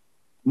story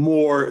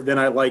more than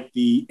I liked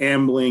the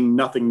ambling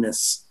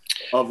nothingness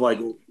of like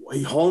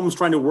Holmes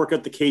trying to work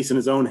out the case in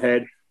his own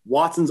head,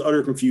 Watson's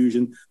utter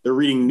confusion. They're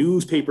reading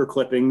newspaper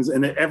clippings,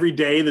 and every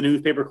day the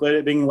newspaper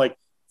clipping, like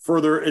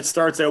further, it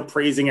starts out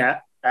praising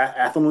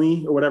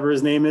Athelney or whatever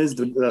his name is.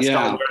 We'll get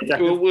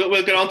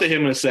on to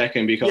him in a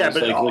second, because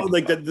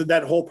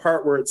that whole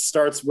part where it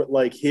starts with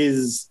like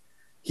he's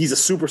a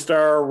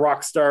superstar,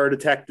 rock star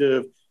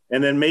detective,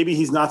 and then maybe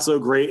he's not so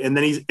great, and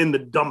then he's in the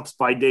dumps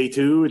by day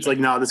 2. It's like,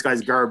 no, this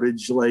guy's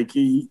garbage. Like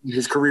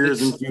his career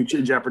is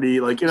in jeopardy.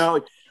 Like, you know,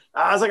 like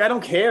I was like, I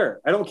don't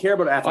care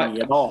about Athelney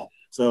at all.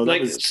 So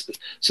like,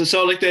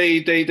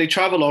 they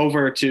travel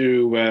over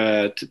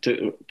to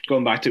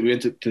going back to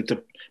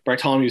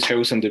Bartholomew's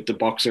house and the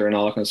boxer and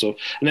all that kind of stuff,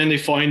 and then they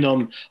find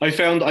them. I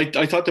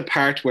thought the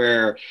part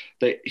where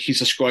he's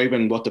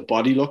describing what the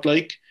body looked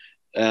like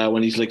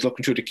when he's like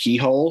looking through the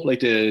keyhole,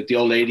 like the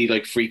old lady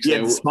like freaks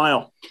out. The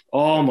smile.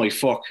 Oh my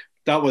fuck.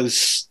 That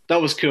was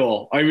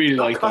cool. I really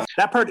liked that.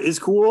 That part is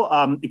cool.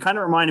 It kind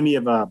of reminded me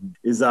of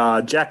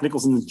Jack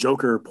Nicholson's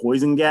Joker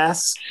poison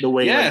gas. The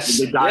way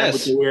they died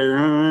with the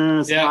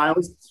weird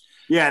smiles.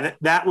 Yeah,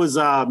 that was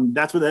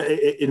that's what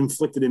it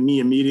inflicted in me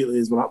immediately.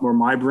 Is what where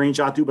my brain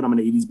shot to. But I'm an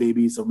 '80s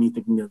baby, so me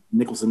thinking of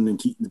Nicholson and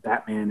Keaton's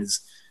Batman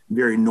is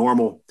very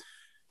normal.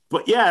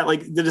 But yeah,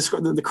 like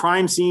the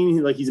crime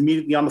scene, like he's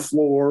immediately on the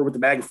floor with the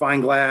magnifying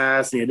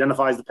glass, and he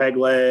identifies the peg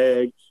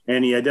leg,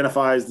 and he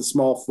identifies the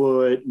small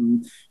foot,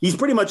 and he's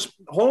pretty much,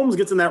 Holmes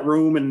gets in that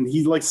room and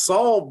he like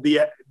solved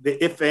the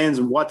if, ands,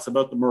 and whats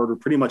about the murder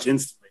pretty much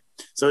instantly.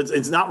 So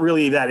it's not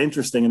really that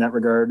interesting in that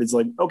regard. It's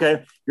like,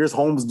 okay, here's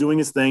Holmes doing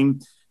his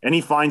thing, and he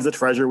finds the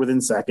treasure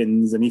within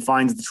seconds, and he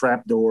finds the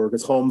trap door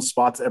because Holmes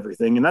spots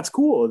everything, and that's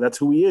cool. That's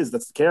who he is.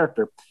 That's the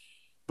character.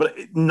 But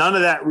none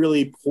of that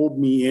really pulled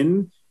me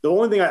in. The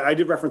only thing I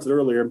did reference it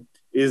earlier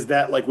is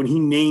that like when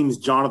he names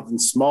Jonathan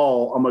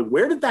Small, I'm like,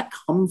 where did that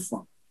come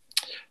from?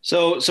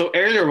 So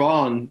earlier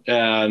on,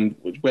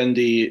 when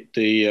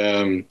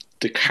the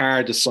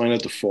card is signed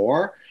at the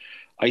 4,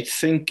 I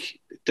think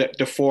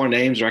the 4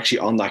 names are actually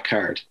on that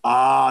card.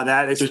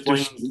 That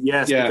explains,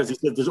 because he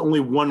said there's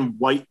only one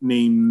white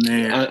name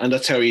there, and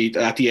that's how he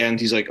at the end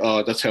he's like,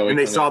 oh, that's how. And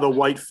they saw the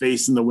white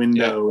face in the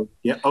window.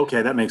 Yeah,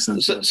 okay, that makes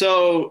sense.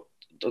 So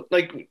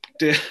like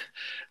there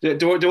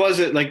was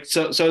it like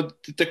so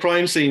the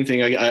crime scene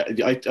thing.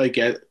 I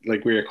get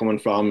like where you're coming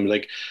from,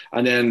 like,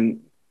 and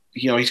then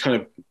he's kind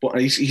of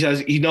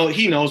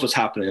he knows what's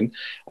happening,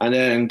 and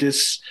then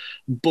this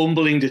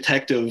bumbling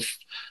detective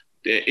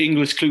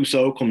English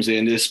Clouseau comes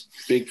in, this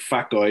big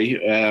fat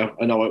guy.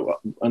 I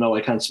know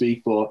I can't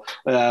speak, but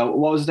what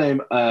was his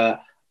name?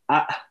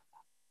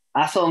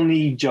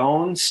 Athelney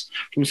Jones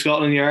from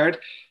Scotland Yard.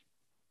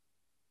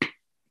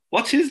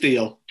 What's his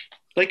deal?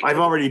 Like, I've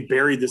already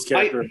buried this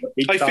character.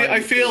 I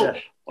feel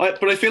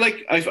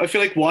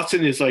like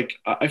Watson is like,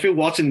 I feel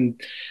Watson,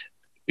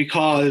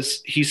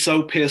 because he's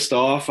so pissed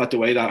off at the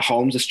way that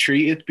Holmes is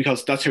treated,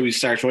 because that's how he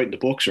starts writing the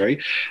books, right?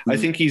 Mm-hmm. I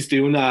think he's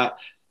doing that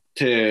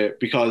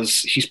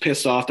because he's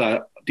pissed off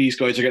that these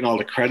guys are getting all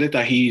the credit,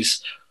 that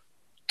he's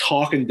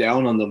talking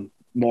down on them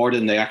more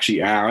than they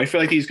actually are. I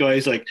feel like these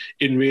guys, like,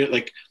 in real,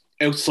 like,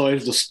 outside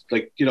of the,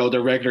 like, you know,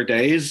 their regular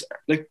days,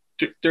 like,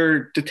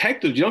 they're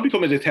detectives. You don't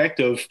become a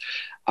detective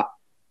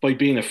by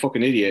being a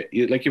fucking idiot.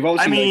 You've always.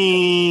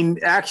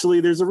 Actually,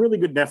 there's a really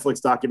good Netflix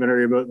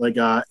documentary about like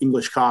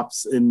English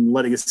cops and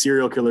letting a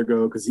serial killer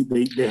go, because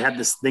they had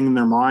this thing in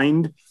their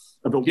mind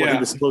about what he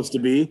was supposed to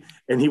be,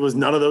 and he was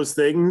none of those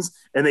things.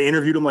 And they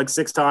interviewed him like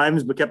 6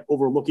 times, but kept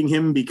overlooking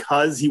him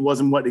because he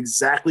wasn't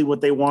exactly what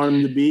they wanted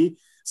him to be.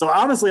 So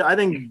honestly, I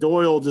think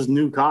Doyle just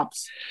knew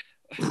cops.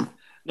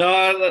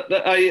 No,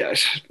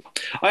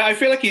 I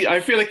feel like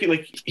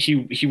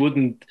he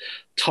wouldn't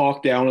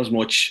talk down as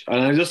much,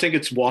 and I just think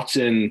it's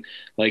Watson,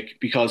 like,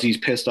 because he's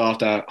pissed off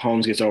that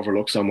Holmes gets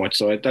overlooked so much.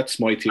 So that's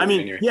my theory. I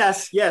mean, anyway.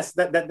 yes,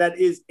 that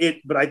is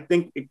it. But I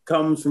think it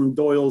comes from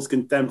Doyle's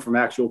contempt from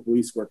actual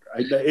police work.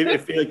 I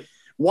feel like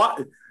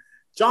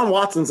John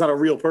Watson's not a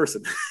real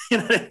person. You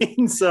know what I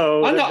mean?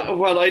 So I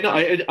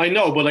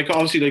know, but like,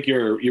 obviously, like,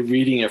 you're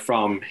reading it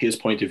from his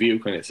point of view,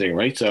 kind of thing,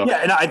 right? So yeah,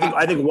 and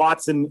I think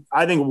Watson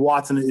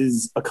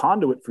is a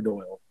conduit for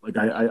Doyle. Like,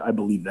 I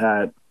believe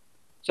that.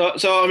 So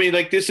I mean,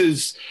 like, this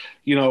is,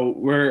 you know,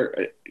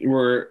 we're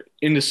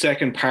in the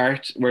second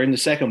part, we're in the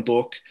second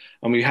book,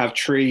 and we have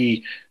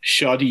 3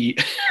 shoddy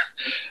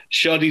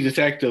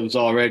detectives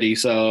already.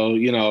 So,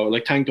 you know,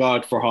 like, thank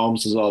God for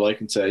Holmes is all I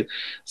can say.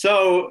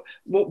 So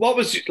what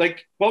was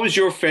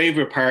your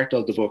favorite part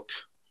of the book?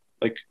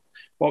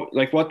 What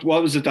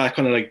was it that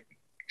kind of like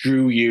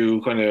drew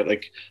you, kind of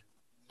like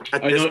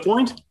at this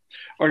point,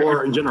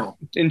 or in general?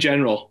 In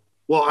general.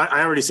 Well,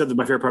 I already said that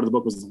my favorite part of the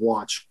book was the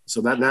watch.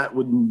 So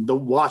the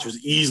watch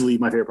was easily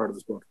my favorite part of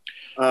this book.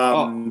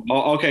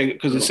 Okay,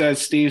 because it says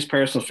Steve's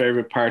personal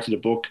favorite part of the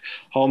book: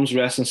 Holmes'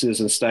 resticences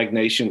and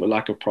stagnation with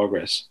lack of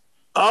progress.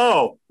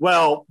 Oh,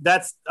 well,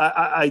 that's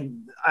I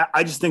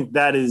just think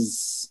that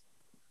is,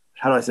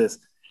 how do I say this?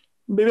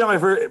 Maybe not my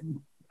favorite.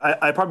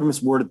 I probably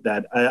misworded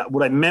that.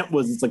 What I meant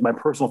was, it's like my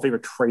personal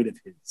favorite trait of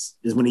his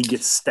is when he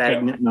gets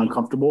stagnant and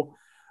uncomfortable.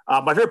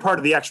 My favorite part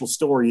of the actual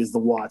story is the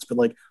watch, but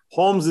like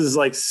Holmes's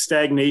like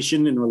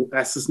stagnation and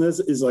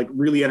restlessness is like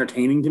really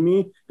entertaining to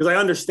me, because I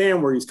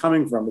understand where he's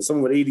coming from. As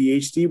someone with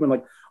ADHD, when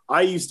like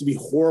I used to be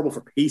horrible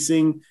for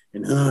pacing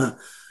and try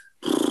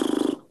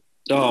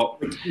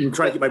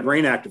to keep my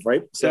brain active,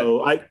 right?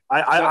 So I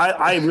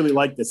really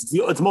like this.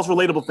 It's the most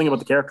relatable thing about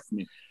the character for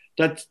me.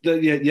 That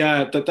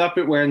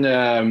bit where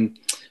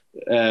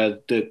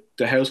the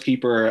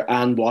housekeeper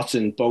and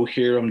Watson both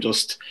hear him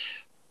just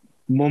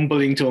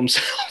mumbling to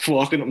himself,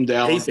 walking up and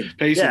down,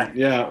 pacing.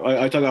 Yeah.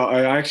 I thought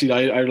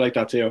I like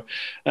that too.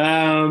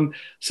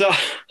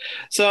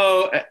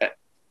 So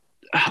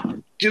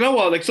do you know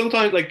what? Like,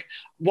 sometimes, like,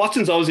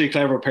 Watson's obviously a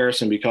clever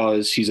person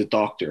because he's a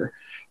doctor,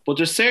 but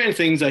there's certain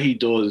things that he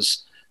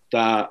does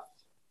that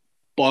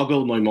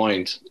boggle my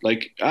mind.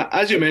 Like,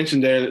 as you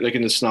mentioned there, like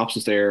in the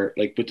synopsis there,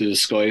 like with the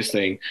disguise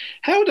thing,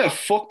 how the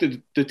fuck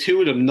did the two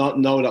of them not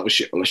know that was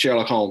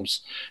Sherlock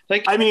Holmes?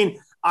 Like, I mean,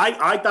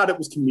 I thought it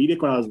was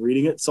comedic when I was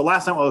reading it. So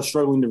last time I was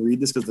struggling to read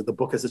this because the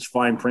book has such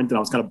fine print, and I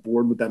was kind of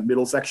bored with that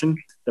middle section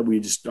that we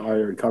just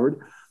already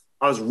covered.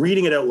 I was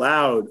reading it out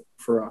loud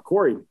for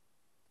Corey,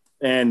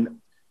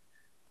 and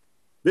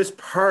this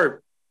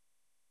part,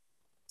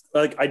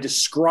 like,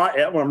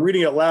 when I'm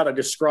reading it out loud, I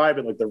describe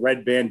it like the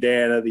red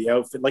bandana, the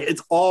outfit, like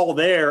it's all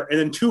there. And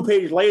then 2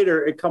 pages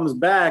later, it comes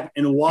back,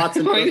 and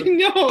Watson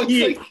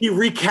he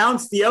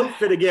recounts the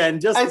outfit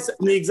again, just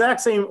in the exact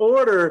same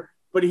order.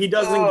 But he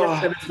doesn't get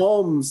that it's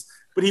Holmes.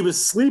 But he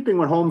was sleeping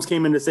when Holmes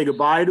came in to say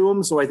goodbye to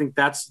him. So I think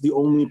that's the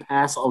only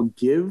pass I'll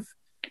give.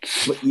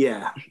 But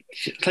yeah.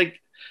 Like,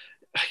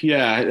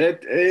 yeah.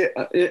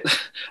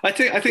 I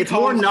think it's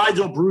Holmes, more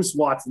Nigel Bruce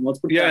Watson. Let's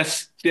put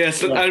yes.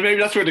 And maybe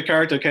that's where the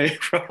character came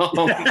from.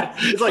 Yeah.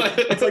 It's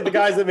like the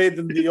guys that made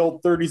the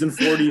old 30s and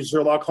 40s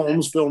Sherlock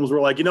Holmes films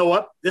were like, you know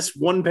what? This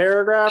one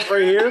paragraph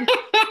right here,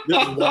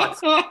 this is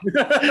Watson.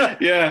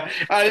 Yeah,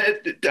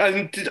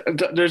 and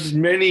there's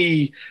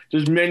many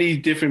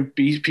different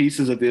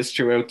pieces of this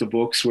throughout the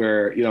books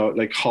where, you know,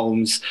 like,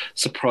 Holmes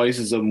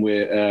surprises them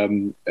with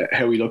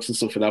how he looks and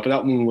stuff like that. But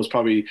that one was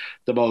probably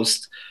the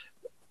most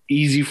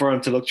easy for him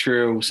to look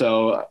through.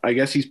 So I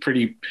guess he's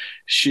pretty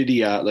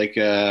shitty at, like,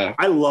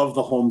 I love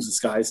the Holmes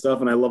disguise stuff,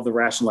 and I love the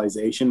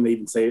rationalization. They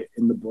even say it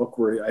in the book,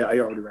 where I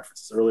already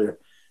referenced this earlier,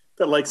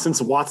 that like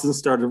since Watson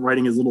started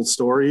writing his little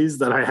stories,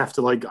 that I have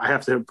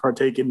to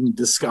partake in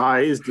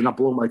disguise to not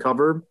blow my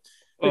cover.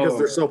 because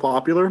they're so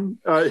popular.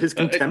 His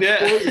contempt yeah.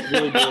 for it is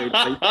really great.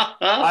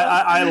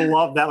 I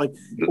love that. Like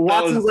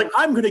Watson's like,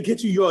 I'm gonna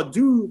get you your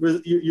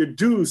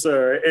due,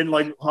 sir. And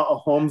like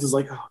Holmes is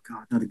like, oh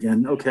God, not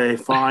again. Okay,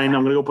 fine.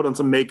 I'm gonna go put on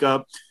some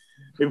makeup,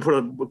 maybe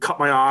cut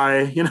my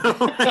eye,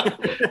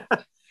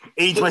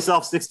 age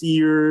myself 60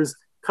 years.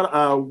 Put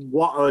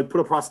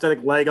a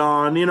prosthetic leg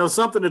on,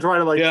 something to try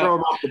to throw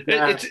him off the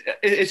path.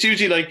 It's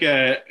usually like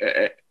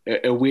a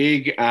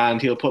wig, and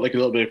he'll put like a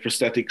little bit of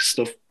prosthetic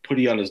stuff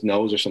putty on his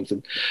nose or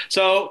something.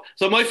 So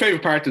my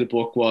favorite part of the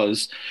book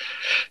was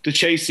the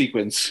chase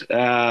sequence.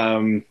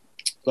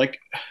 Like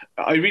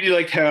I really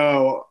liked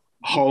how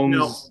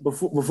Holmes.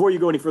 Before you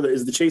go any further,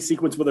 is the chase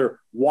sequence where they're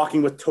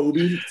walking with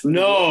Toby?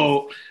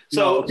 No.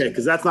 Okay,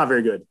 because that's not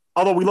very good.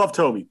 Although we love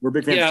Toby, we're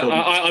big fans of Toby.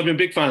 I'm a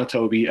big fan of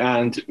Toby,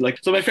 and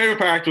so my favorite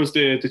part was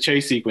the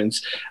chase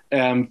sequence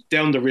down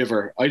the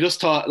river. I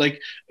just thought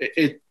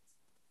it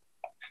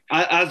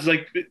as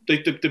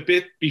the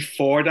bit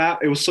before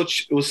that, it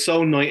was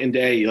so night and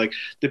day. Like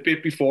the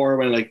bit before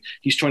when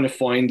he's trying to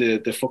find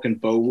the fucking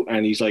boat,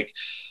 and he's like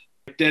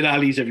dead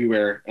alleys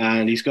everywhere,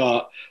 and he's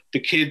got the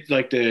kid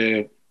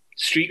the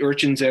street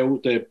urchins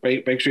out, the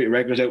Bake Street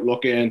regulars out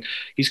looking.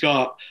 He's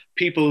got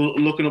people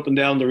looking up and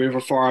down the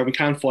river for him. He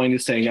can't find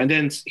this thing. And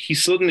then he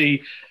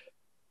suddenly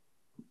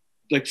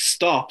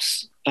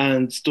stops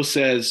and just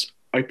says,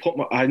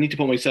 I need to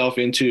put myself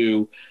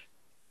into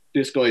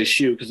this guy's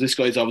shoe, because this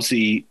guy's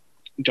obviously,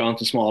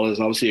 Jonathan Small is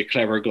obviously a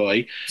clever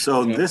guy.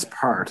 So this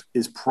part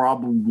is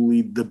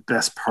probably the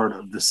best part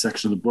of this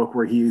section of the book,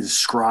 where he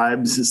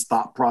describes his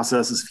thought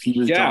process as if he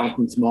was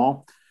Jonathan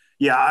Small.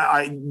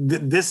 Yeah,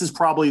 this is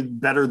probably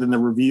better than the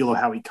reveal of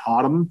how he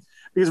caught him,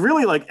 because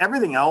really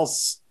everything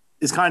else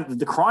is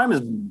the crime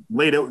is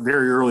laid out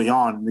very early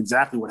on, and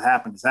exactly what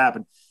happened has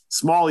happened.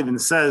 Small even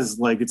says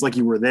it's like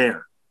you were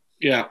there.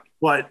 Yeah.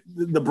 But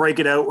the break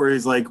it out where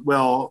he's like,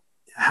 well,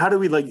 how do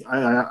we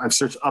I've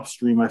searched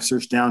upstream, I've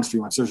searched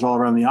downstream, I've searched all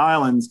around the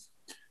islands.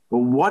 But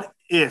what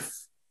if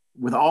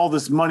with all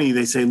this money,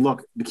 they say,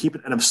 look, to keep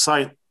it out of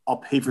sight, I'll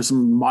pay for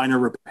some minor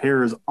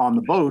repairs on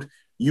the boat.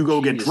 You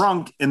go get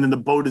drunk, and then the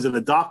boat is in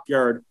a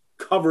dockyard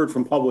covered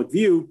from public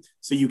view,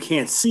 so you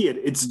can't see it.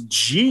 It's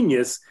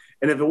genius.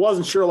 And if it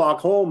wasn't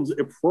Sherlock Holmes,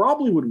 it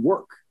probably would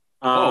work.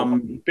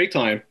 Big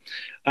time.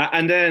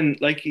 And then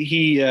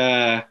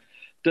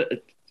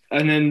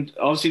and then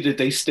obviously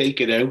they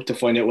stake it out to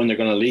find out when they're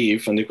going to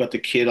leave, and they've got the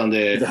kid on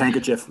the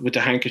handkerchief with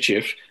the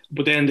handkerchief.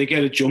 But then they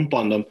get a jump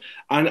on them,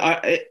 and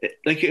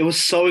it was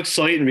so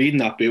exciting reading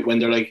that bit when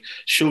they're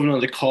shoving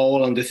on the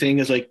coal, and the thing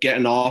is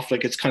getting off,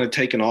 it's kind of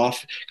taken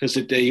off, because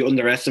they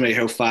underestimate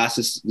how fast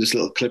this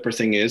little clipper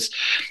thing is,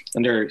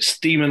 and they're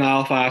steaming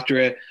off after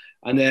it.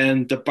 And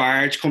then the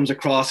barge comes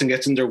across and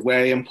gets in their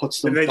way and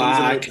puts them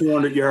back.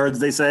 200 yards,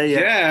 they say.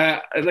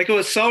 Yeah. It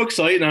was so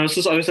exciting. I was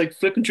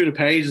flipping through the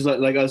pages. I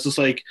was just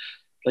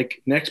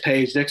next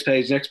page.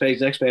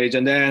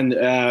 And then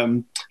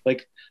the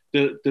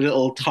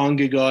little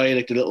Tonga guy,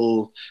 the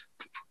little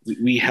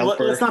wee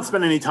helper. Let's not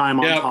spend any time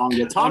on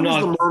Tonga.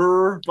 Tonga's the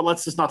murderer, but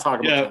let's just not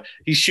talk about that.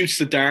 He shoots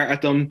the dart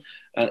at them.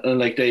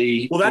 And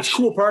that's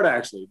cool part,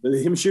 actually.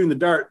 Him shooting the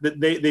dart,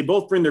 they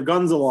both bring their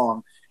guns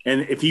along.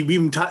 And if he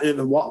even,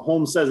 what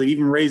Holmes says, he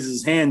even raises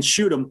his hand,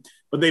 shoot him.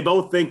 But they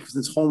both think,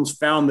 since Holmes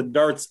found the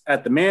darts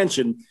at the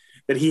mansion,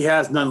 that he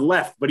has none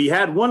left. But he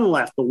had one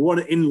left, the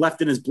one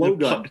left in his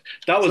blowgun.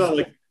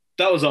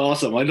 That was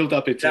awesome. I love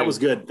that bit too. That was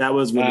good. That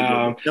was really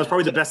good. That was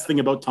probably the best thing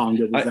about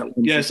Tonga.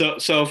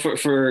 So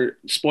for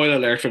spoiler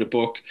alert for the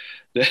book,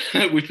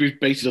 which we've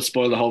basically just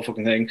spoiled the whole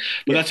fucking thing.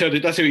 But that's how he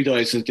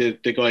dies. So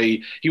the guy,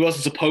 he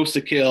wasn't supposed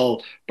to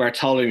kill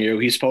Bartholomew.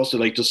 He's supposed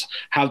to just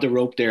have the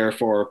rope there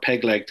for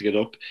Pegleg to get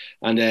up,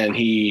 and then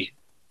he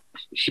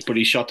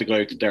shot the guy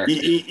with the dart.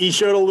 He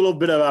showed a little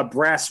bit of a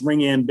brass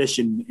ring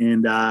ambition,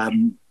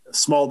 and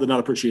Small did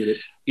not appreciate it.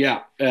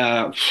 Yeah.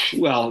 The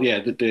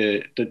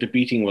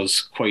beating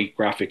was quite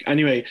graphic.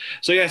 Anyway,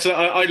 so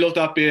I love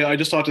that bit. I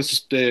just thought it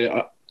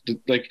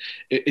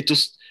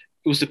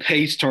was the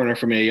page turner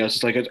for me. I was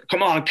just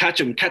come on, catch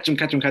him.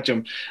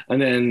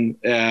 And then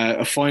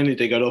finally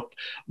they got up.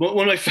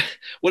 One of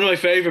my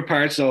favorite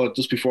parts, though,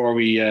 just before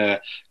we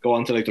go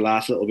on to the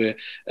last little bit,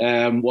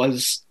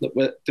 was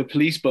the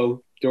police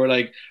boat. They were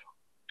like,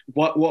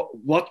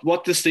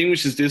 what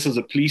distinguishes this as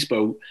a police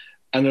boat?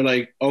 And they're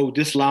like, oh,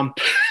 this lamp.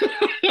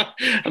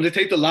 And they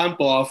take the lamp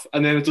off,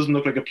 and then it doesn't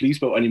look like a police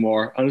boat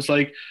anymore. And it's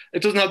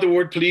it doesn't have the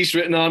word police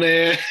written on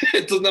it.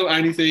 It doesn't have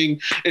anything.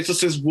 It's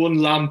just this one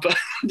lamp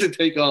to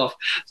take off.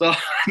 So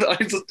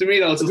to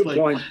me, that was just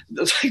point.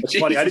 That's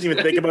funny. I didn't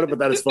even think about it, but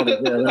that is funny.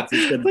 Yeah, that's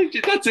good.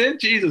 That's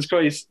it. Jesus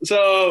Christ.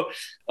 So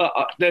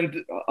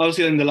then,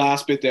 obviously, in the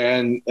last bit there,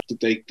 and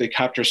they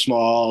capture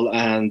Small,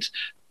 and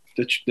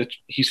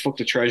he's fucked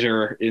the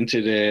treasure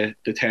into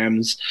the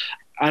Thames.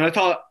 And I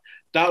thought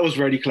that was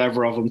very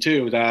clever of him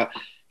too, that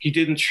he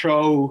didn't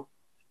throw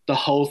the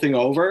whole thing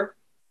over.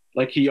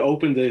 He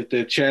opened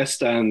the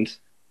chest and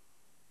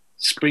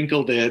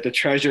sprinkled the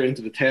treasure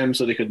into the Thames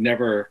so they could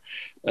never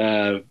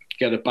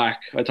get it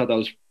back. I thought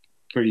that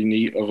pretty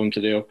neat of him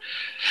to do.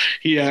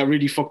 He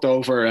really fucked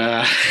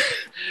over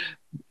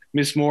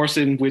Miss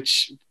Morrison,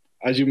 which,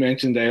 as you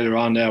mentioned earlier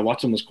on,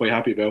 Watson was quite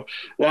happy about.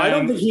 Well, I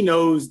don't think he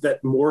knows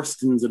that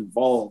Morrison's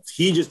involved.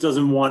 He just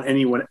doesn't want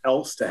anyone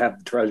else to have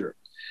the treasure.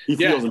 He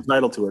feels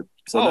entitled to it.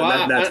 So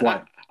that's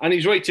why. And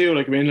he's right too.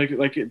 Like, I mean,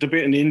 like the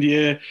bit in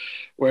India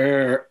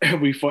where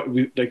we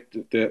like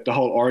the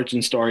whole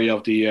origin story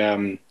of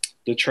the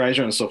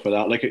treasure and stuff like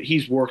that. Like,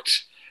 he's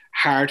worked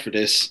hard for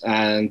this,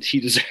 and he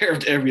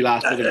deserved every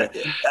last bit of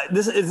it.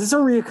 Is this a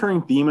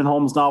reoccurring theme in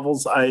Holmes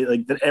novels? I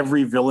like that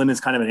every villain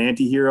is kind of an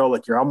anti-hero.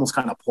 Like, you're almost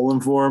kind of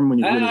pulling for him when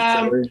you read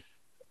his story.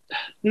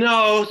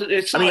 No,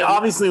 it's. I mean,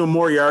 obviously, when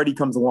Moriarty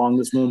comes along,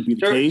 this won't be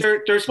the case.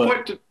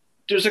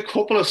 There's a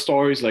couple of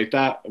stories like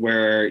that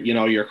where, you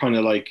know, you're kind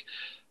of like.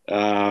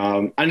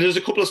 And there's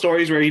a couple of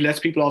stories where he lets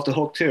people off the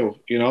hook too,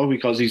 you know,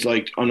 because he's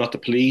like, I'm not the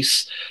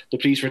police. The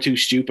police were too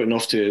stupid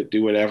enough to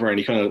do whatever. And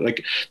he kind of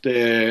like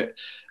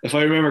if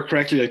I remember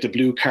correctly, like the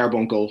blue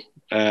carbuncle,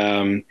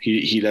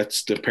 he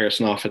lets the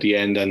person off at the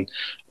end, and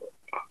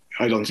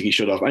I don't think he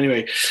should have.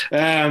 Anyway,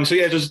 so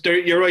yeah,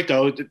 you're right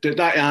though.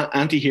 That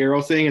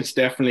anti-hero thing, it's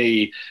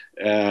definitely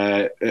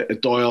a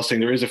Doyle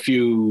thing. There is a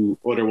few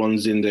other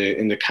ones in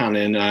the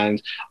canon,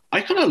 and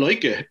I kind of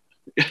like it.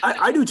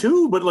 I do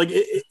too, but like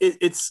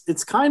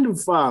it's kind of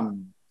how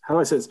do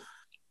I say this?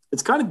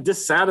 It's kind of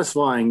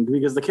dissatisfying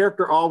because the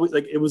character always,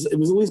 like, it was at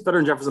least better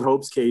in Jefferson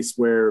Hope's case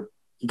where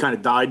he kind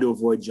of died to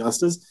avoid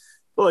justice.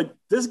 But like,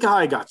 this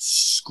guy got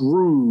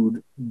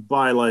screwed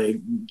by like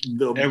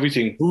the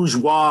everything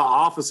bourgeois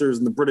officers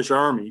in the British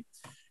Army,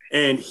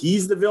 and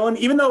he's the villain.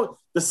 Even though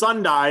the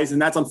son dies,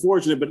 and that's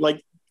unfortunate, but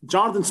like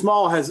Jonathan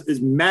Small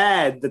is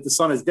mad that the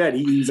son is dead.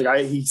 He's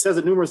like, he says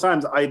it numerous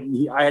times. I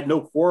had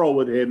no quarrel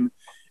with him.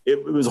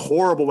 It was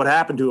horrible what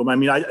happened to him. I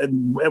mean,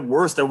 at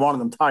worst, I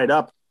wanted him tied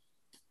up.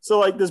 So,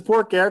 like, this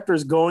poor character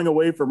is going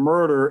away for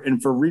murder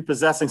and for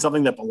repossessing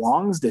something that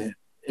belongs to him.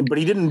 But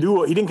he didn't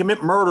do it. He didn't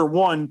commit murder,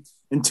 one.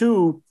 And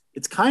two,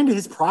 it's kind of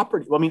his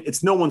property. Well, I mean,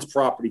 it's no one's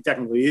property,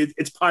 technically.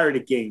 It's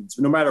pirated gains,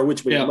 no matter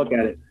which way you look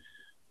at it.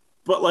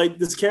 But, like,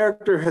 this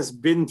character has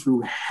been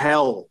through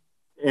hell.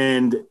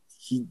 And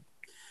he...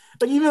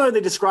 Like, even though they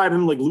describe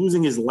him, like,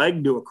 losing his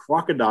leg to a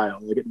crocodile,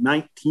 like, at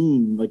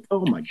 19. Like,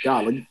 oh, my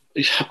God. Like,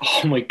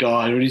 oh my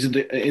God, when he's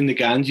in the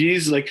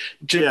Ganges, like,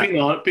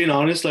 just being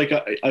honest, like,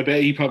 I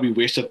bet he probably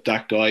wished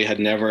that guy had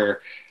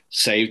never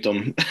saved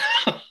him.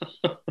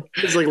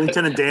 It's like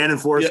Lieutenant Dan in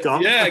Forrest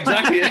Gump. Yeah,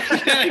 exactly.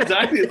 Yeah,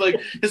 exactly. It's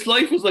like his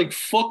life was like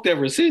fucked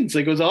ever since.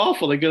 Like, it was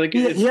awful. Like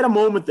he had a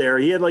moment there.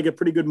 He had like a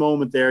pretty good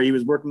moment there. He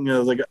was working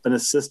as like an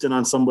assistant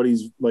on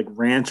somebody's like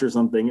ranch or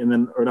something, and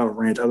then, or not a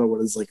ranch, I don't know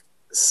what it's like.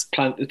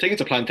 I think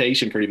it's a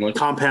plantation, pretty much.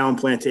 Compound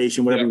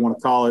plantation, whatever you want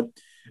to call it.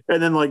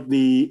 And then, like,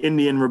 the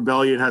Indian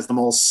rebellion has them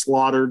all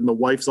slaughtered, and the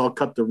wife's all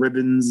cut to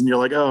ribbons, and you're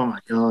like, oh my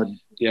God.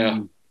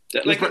 Yeah.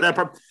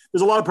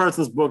 There's a lot of parts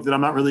of this book that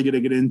I'm not really going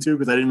to get into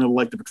because I didn't really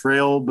like the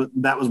portrayal, but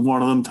that was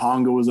one of them.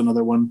 Tonga was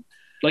another one.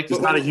 Like,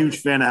 just not a huge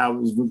fan of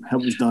how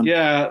it was done.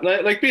 Yeah,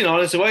 like being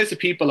honest, if I was the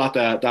people at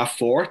that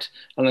fort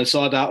and I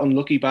saw that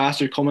unlucky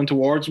bastard coming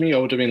towards me, I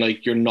would have been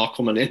like, "You're not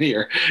coming in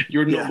here.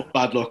 You're not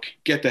bad luck.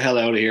 Get the hell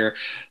out of here."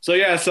 So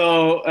yeah,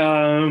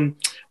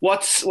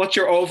 what's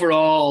your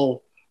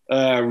overall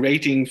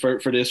rating for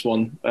this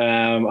one?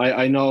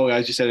 I know,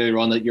 as you said earlier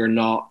on, that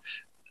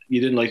you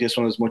didn't like this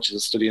one as much as a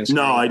Study in Screen.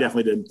 No, I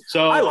definitely didn't.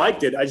 So I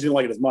liked it. I just didn't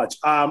like it as much.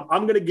 I'm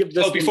going to give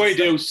this. Oh, before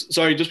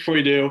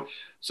you do.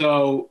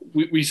 So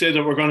we said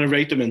that we're going to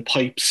rate them in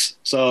pipes.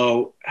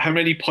 So how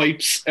many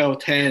pipes out of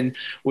 10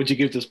 would you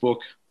give this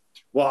book?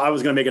 Well, I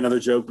was going to make another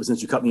joke, but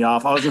since you cut me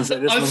off, I was going to say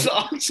this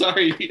one. I'm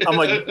sorry. I'm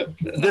like,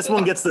 this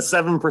one gets the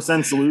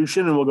 7%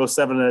 solution, and we'll go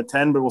 7 out of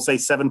 10, but we'll say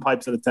 7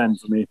 pipes out of 10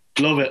 for me.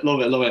 Love it.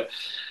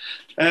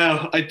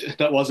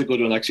 That was a good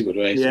one, actually. Good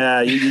way.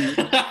 Yeah, you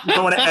might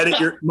want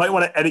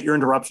to edit your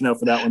interruption out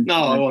for that one.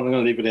 No, I'm going to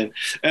leave it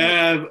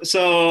in.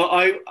 So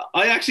I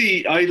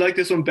like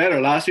this one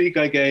better. Last week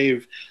I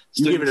gave.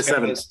 You gave it a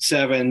 7.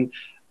 7.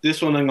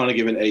 This one I'm going to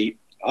give an 8.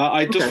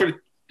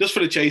 Just for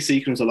the chase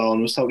sequence alone,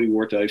 it was totally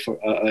worth it.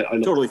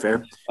 Totally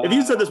fair. If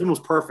you said this one was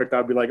perfect,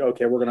 I'd be like,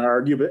 okay, we're going to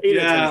argue. But 8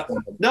 out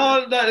of 10 is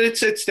no,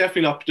 it's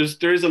definitely not.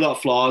 There is a lot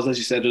of flaws, as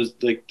you said. There's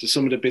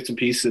some of the bits and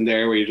pieces in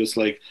there where you're just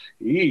like,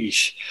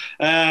 yeesh.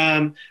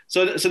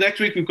 So next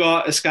week we've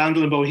got A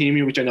Scandal in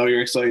Bohemia, which I know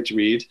you're excited to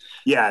read.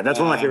 Yeah, that's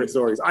one of my favorite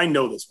stories. I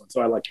know this one,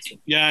 so I like this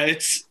one. Yeah,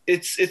 it's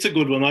a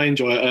good one. I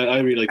enjoy it. I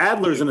really like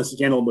Adler's in A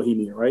Scandal in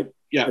Bohemia, right?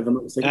 Yeah.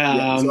 So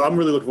I'm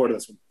really looking forward to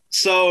this one.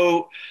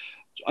 So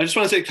I just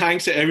want to say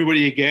thanks to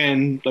everybody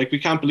again. Like, we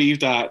can't believe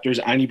that there's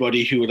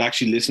anybody who would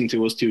actually listen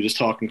to us just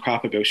talking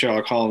crap about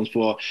Sherlock Holmes.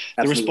 But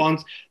the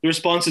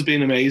response has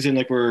been amazing.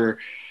 Like, we're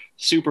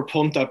super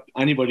pumped that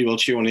anybody will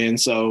tune in.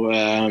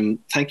 So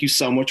thank you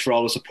so much for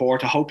all the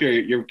support. I hope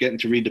you're getting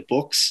to read the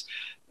books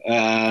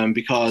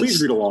because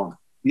please read along.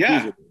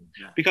 Yeah,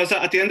 because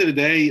at the end of the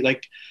day,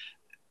 like,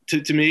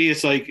 to me,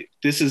 it's like,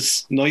 this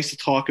is nice to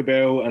talk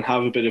about and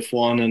have a bit of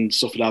fun and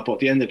stuff like that. But at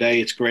the end of the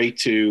day, it's great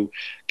to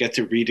get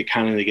to read the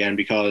canon again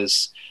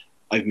because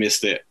I've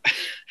missed it.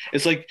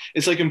 It's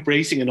like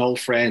embracing an old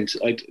friend.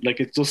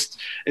 It just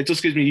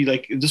gives me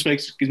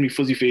gives me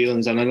fuzzy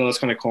feelings, and I know that's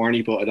kind of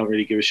corny, but I don't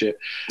really give a shit.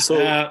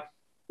 So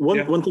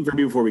one thing for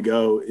me before we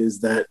go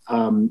is that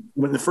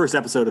when the first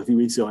episode a few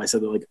weeks ago, I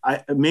said that like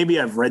maybe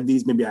I've read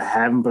these, maybe I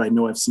haven't, but I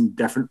know I've seen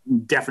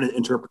definite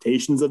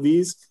interpretations of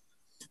these.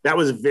 That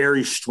was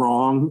very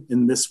strong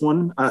in this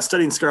one.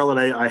 Studying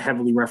Scarlet, I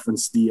heavily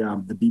referenced the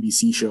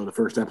BBC show, the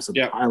first episode,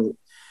 the pilot.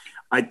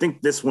 I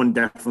think this one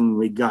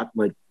definitely got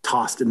like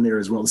tossed in there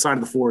as well. The Sign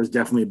of the Four is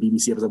definitely a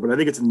BBC episode, but I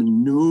think it's in the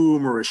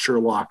numerous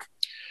Sherlock.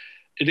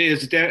 It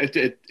is.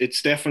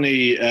 It's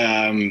definitely.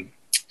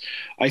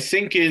 I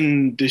think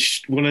in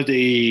one of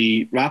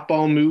the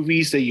Ratbone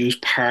movies, they use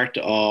part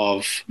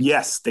of.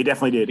 Yes, they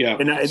definitely did. Yeah,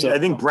 and I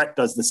think Brett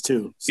does this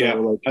too.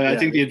 So I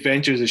think the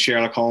Adventures of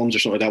Sherlock Holmes or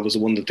something like that was the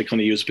one that they kind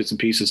of used bits and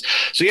pieces.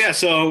 So yeah,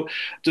 so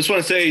just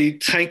want to say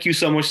thank you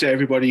so much to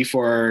everybody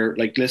for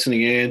like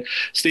listening in.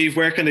 Steve,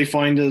 where can they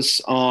find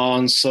us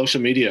on social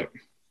media?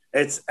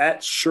 It's at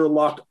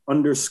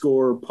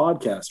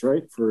Sherlock_podcast,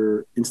 right?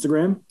 For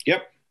Instagram.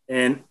 Yep.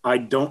 And I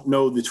don't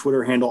know the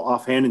Twitter handle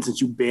offhand. And since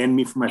you banned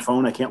me from my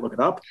phone, I can't look it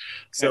up.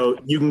 So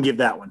you can give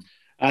that one.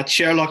 At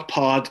Sherlock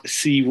Pod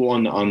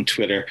C1 on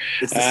Twitter.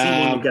 It's the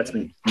C1 that gets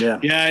me. Yeah.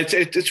 Yeah,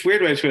 it's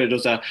weird way Twitter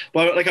does that.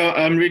 But like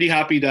I'm really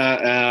happy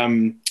that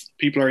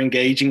people are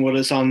engaging with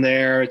us on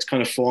there. It's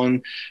kind of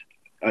fun.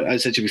 I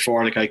said to you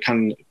before, like I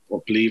can't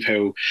believe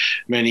how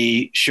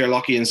many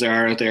Sherlockians there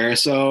are out there.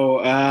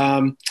 So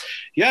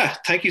yeah,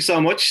 thank you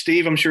so much,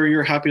 Steve. I'm sure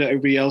you're happy that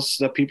everybody else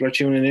that people are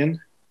tuning in.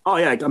 Oh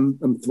yeah,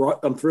 I'm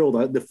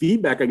thrilled. The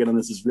feedback I get on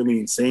this is really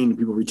insane.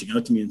 People reaching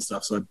out to me and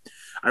stuff. So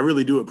I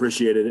really do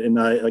appreciate it. And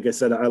like I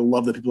said, I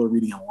love that people are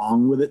reading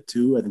along with it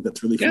too. I think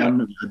that's really fun.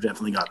 Yeah. I've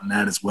definitely gotten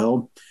that as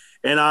well.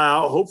 And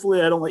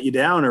hopefully I don't let you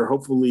down, or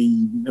hopefully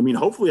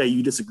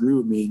you disagree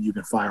with me and you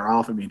can fire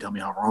off at me and tell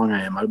me how wrong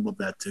I am. I'd love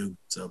that too.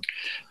 So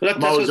that's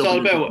what it's all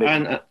about.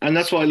 And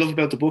that's what I love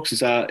about the books is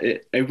that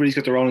everybody's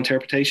got their own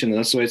interpretation, and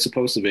that's the way it's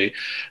supposed to be.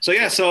 So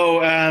yeah,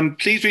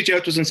 please reach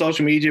out to us on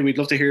social media. We'd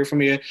love to hear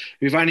from you. If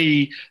you have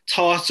any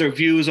thoughts or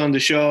views on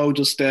the show,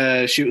 just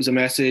shoot us a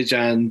message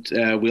and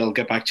we'll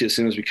get back to you as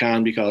soon as we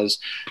can, because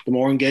the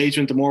more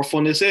engagement, the more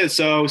fun this is.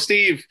 So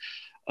Steve,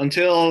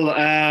 until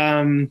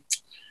a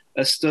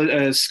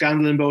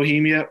scandal in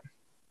Bohemia,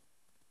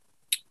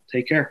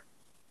 take care.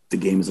 The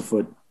game is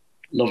afoot.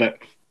 Love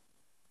it.